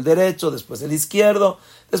 primero el derecho, después el izquierdo,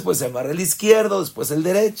 después se amarra el izquierdo, después el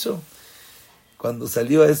derecho. Cuando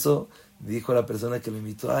salió eso, dijo la persona que lo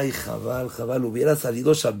invitó, ay, Jabal, hubiera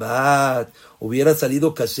salido Shabbat, hubiera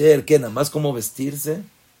salido Kasher, ¿qué? Nada más como vestirse.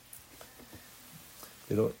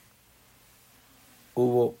 Pero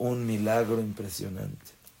hubo un milagro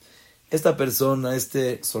impresionante. Esta persona,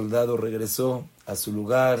 este soldado, regresó a su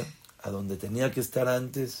lugar, a donde tenía que estar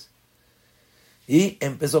antes, y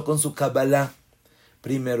empezó con su Kabala.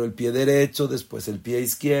 Primero el pie derecho, después el pie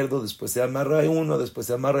izquierdo, después se amarra uno, después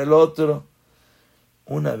se amarra el otro.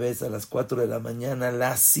 Una vez a las 4 de la mañana,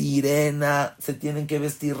 la sirena, se tienen que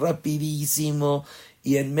vestir rapidísimo,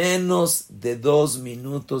 y en menos de 2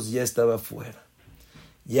 minutos ya estaba fuera.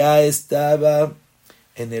 Ya estaba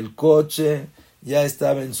en el coche, ya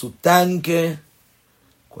estaba en su tanque,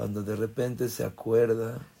 cuando de repente se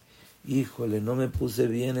acuerda, híjole, no me puse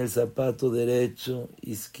bien el zapato derecho,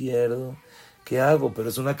 izquierdo, ¿qué hago? Pero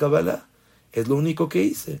es una Kabala, es lo único que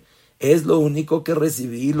hice, es lo único que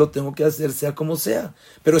recibí, lo tengo que hacer sea como sea,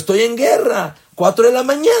 pero estoy en guerra, 4 de la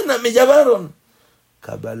mañana me llamaron.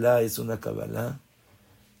 Kabala es una Kabala,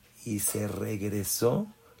 y se regresó.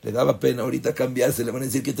 Le daba pena ahorita cambiarse, le van a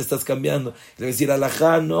decir que te estás cambiando. Le va a decir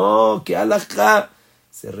alajá, no, que alajá.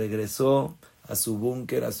 Se regresó a su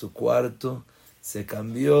búnker, a su cuarto, se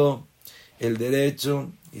cambió el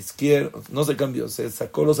derecho, izquierdo, no se cambió, se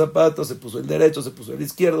sacó los zapatos, se puso el derecho, se puso el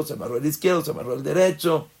izquierdo, se amarró el izquierdo, se amarró el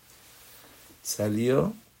derecho.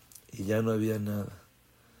 Salió y ya no había nada.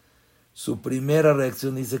 Su primera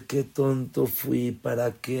reacción dice, qué tonto fui,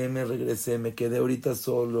 ¿para qué me regresé? Me quedé ahorita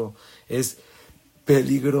solo, es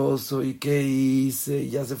peligroso, ¿y qué hice?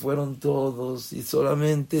 Ya se fueron todos, y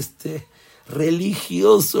solamente este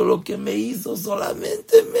religioso lo que me hizo,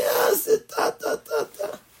 solamente me hace ta.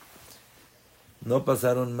 No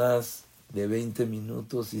pasaron más de 20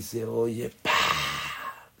 minutos y se oye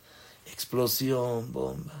 ¡pah! Explosión,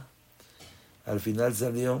 bomba. Al final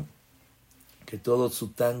salió que todo su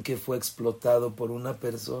tanque fue explotado por una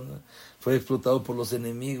persona, fue explotado por los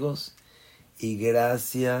enemigos, y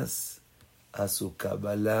gracias a su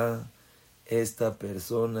Kabbalah, esta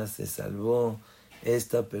persona se salvó,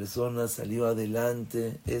 esta persona salió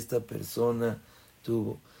adelante, esta persona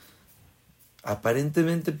tuvo.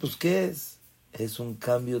 Aparentemente, pues, ¿qué es? Es un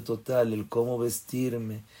cambio total, el cómo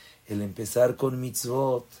vestirme, el empezar con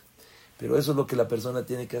mitzvot. Pero eso es lo que la persona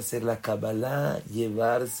tiene que hacer, la Kabbalah,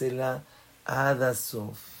 llevársela a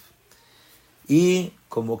Dasof. Y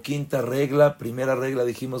como quinta regla, primera regla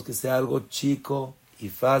dijimos que sea algo chico y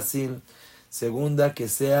fácil. Segunda, que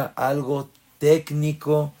sea algo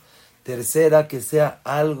técnico. Tercera, que sea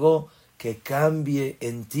algo que cambie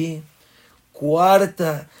en ti.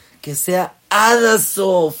 Cuarta, que sea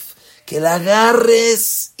Adasof, que la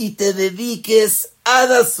agarres y te dediques a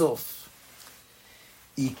Adasof.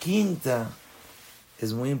 Y quinta,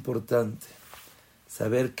 es muy importante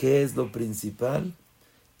saber qué es lo principal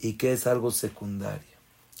y qué es algo secundario.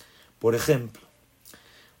 Por ejemplo,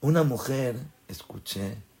 una mujer,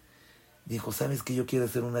 escuché, dijo, ¿sabes qué? Yo quiero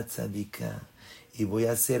ser una tzadika y voy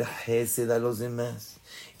a hacer hesed a los demás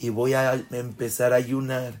y voy a empezar a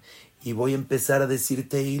ayunar y voy a empezar a decir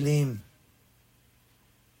Teilim.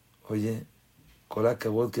 Oye, kol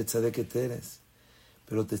hakavod que tzadeket eres,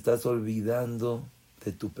 pero te estás olvidando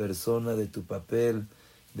de tu persona, de tu papel,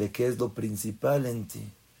 de qué es lo principal en ti.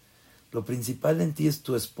 Lo principal en ti es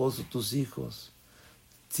tu esposo, tus hijos.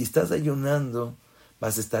 Si estás ayunando,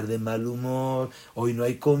 vas a estar de mal humor, hoy no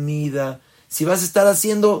hay comida. Si vas a estar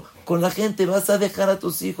haciendo con la gente, vas a dejar a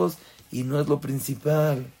tus hijos y no es lo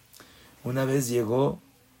principal. Una vez llegó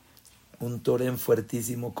un torén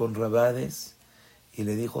fuertísimo con rabades y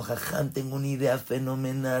le dijo: Jajam, tengo una idea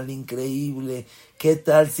fenomenal, increíble. ¿Qué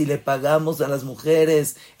tal si le pagamos a las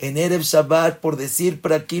mujeres en Erev Shabbat por decir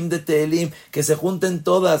Prakim de Tehilim, que se junten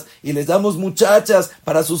todas y les damos muchachas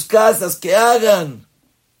para sus casas, que hagan?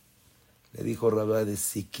 Le dijo Rabades: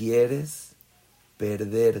 si quieres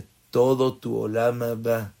perder todo tu Olam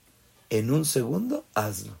Haba en un segundo,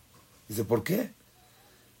 hazlo. Dice: ¿por qué?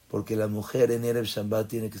 Porque la mujer en Erev Shabbat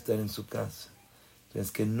tiene que estar en su casa.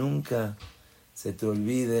 Entonces, que nunca se te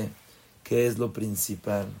olvide qué es lo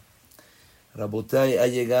principal. Rabotai, ha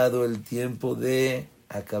llegado el tiempo de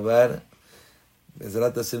acabar.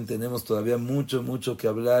 Bezrat Hashem, tenemos todavía mucho que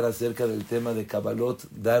hablar acerca del tema de Kabalot,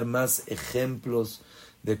 dar más ejemplos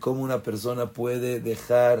de cómo una persona puede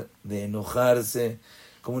dejar de enojarse,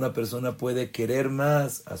 cómo una persona puede querer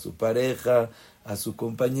más a su pareja, a su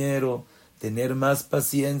compañero, tener más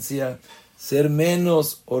paciencia, ser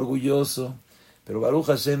menos orgulloso. Pero Baruch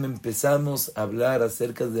Hashem, empezamos a hablar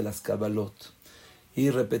acerca de las Kabalot. Y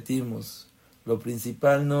repetimos, lo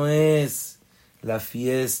principal no es la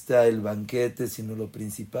fiesta, el banquete, sino lo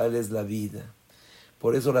principal es la vida.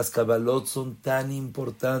 Por eso las Kabalot son tan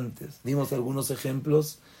importantes. Dimos algunos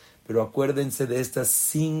ejemplos, pero acuérdense de estas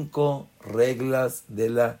 5 reglas de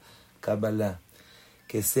la Kabala.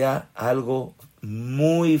 Que sea algo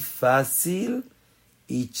muy fácil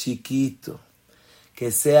y chiquito.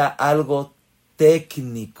 Que sea algo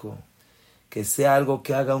técnico, que sea algo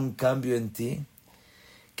que haga un cambio en ti,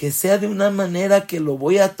 que sea de una manera que lo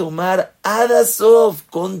voy a tomar adasov,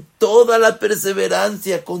 con toda la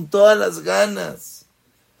perseverancia, con todas las ganas.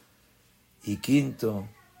 Y quinto,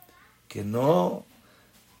 que no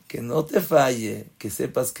te falle, que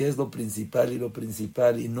sepas qué es lo principal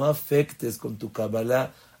y no afectes con tu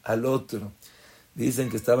Kabbalah al otro. Dicen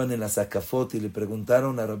que estaban en la Sakafot y le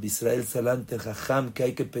preguntaron a Rabbi Israel Salante, Jajam, ¿qué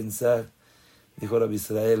hay que pensar? Dijo Rabbi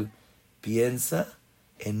Israel: piensa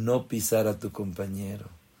en no pisar a tu compañero.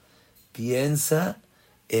 Piensa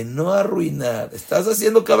en no arruinar. Estás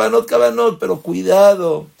haciendo cabanot, pero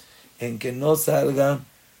cuidado en que no salga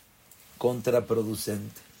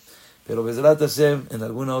contraproducente. Pero Bezrat Hashem, en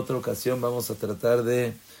alguna otra ocasión vamos a tratar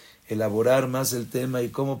de elaborar más el tema y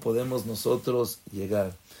cómo podemos nosotros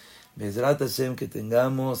llegar. Bezrat Hashem, que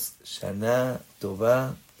tengamos Shana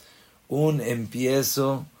Tová, un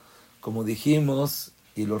empiezo, como dijimos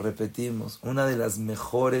y lo repetimos, una de las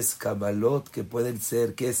mejores Kabalot que pueden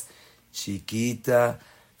ser, que es chiquita,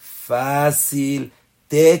 fácil,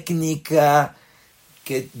 técnica,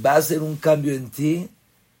 que va a hacer un cambio en ti,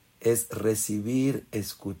 es recibir,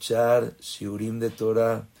 escuchar Shiurim de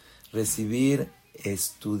Torah, recibir,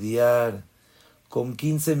 estudiar, con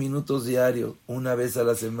 15 minutos diarios, una vez a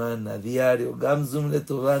la semana, diario, Gamzum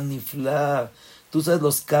Letová Nifla. Tú sabes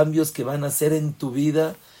los cambios que van a hacer en tu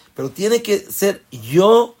vida, pero tiene que ser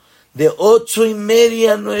yo de 8:30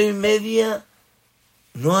 a 9:30.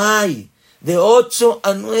 No hay. De 8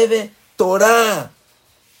 a 9, Torah.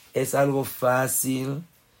 Es algo fácil,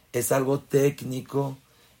 es algo técnico,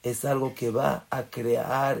 es algo que va a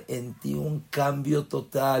crear en ti un cambio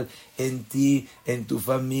total, en ti, en tu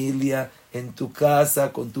familia, en tu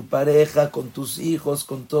casa, con tu pareja, con tus hijos,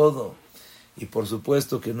 con todo. Y por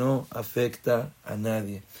supuesto que no afecta a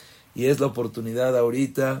nadie. Y es la oportunidad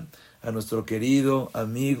ahorita a nuestro querido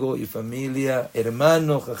amigo y familia,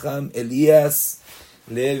 hermano Jajam Elías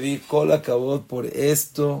Levi, Kol HaKavod por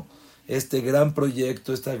esto, este gran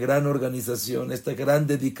proyecto, esta gran organización, esta gran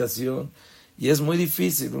dedicación. Y es muy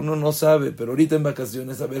difícil, uno no sabe, pero ahorita en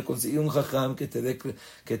vacaciones, a ver, consigue un jajam que te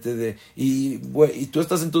dé, y tú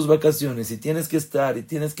estás en tus vacaciones y tienes que estar y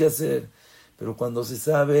tienes que hacer. Pero cuando se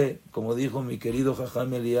sabe, como dijo mi querido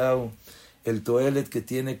jajam Eliau, el toelet que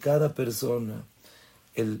tiene cada persona,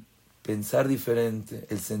 el pensar diferente,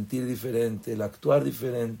 el sentir diferente, el actuar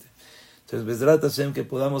diferente. Entonces, Bezrat Hashem, que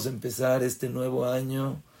podamos empezar este nuevo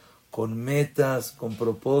año con metas, con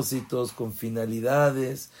propósitos, con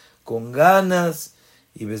finalidades, con ganas,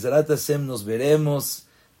 y Bezrat Hashem nos veremos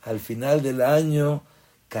al final del año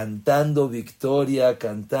cantando victoria,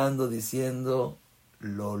 cantando, diciendo: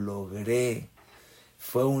 lo logré,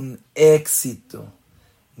 fue un éxito.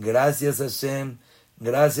 Gracias Hashem,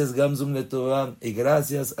 gracias Gamzum Letová, y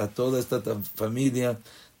gracias a toda esta familia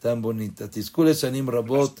tan bonita. Tizkule Shanim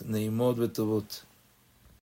Rabot, Neimot Betovot.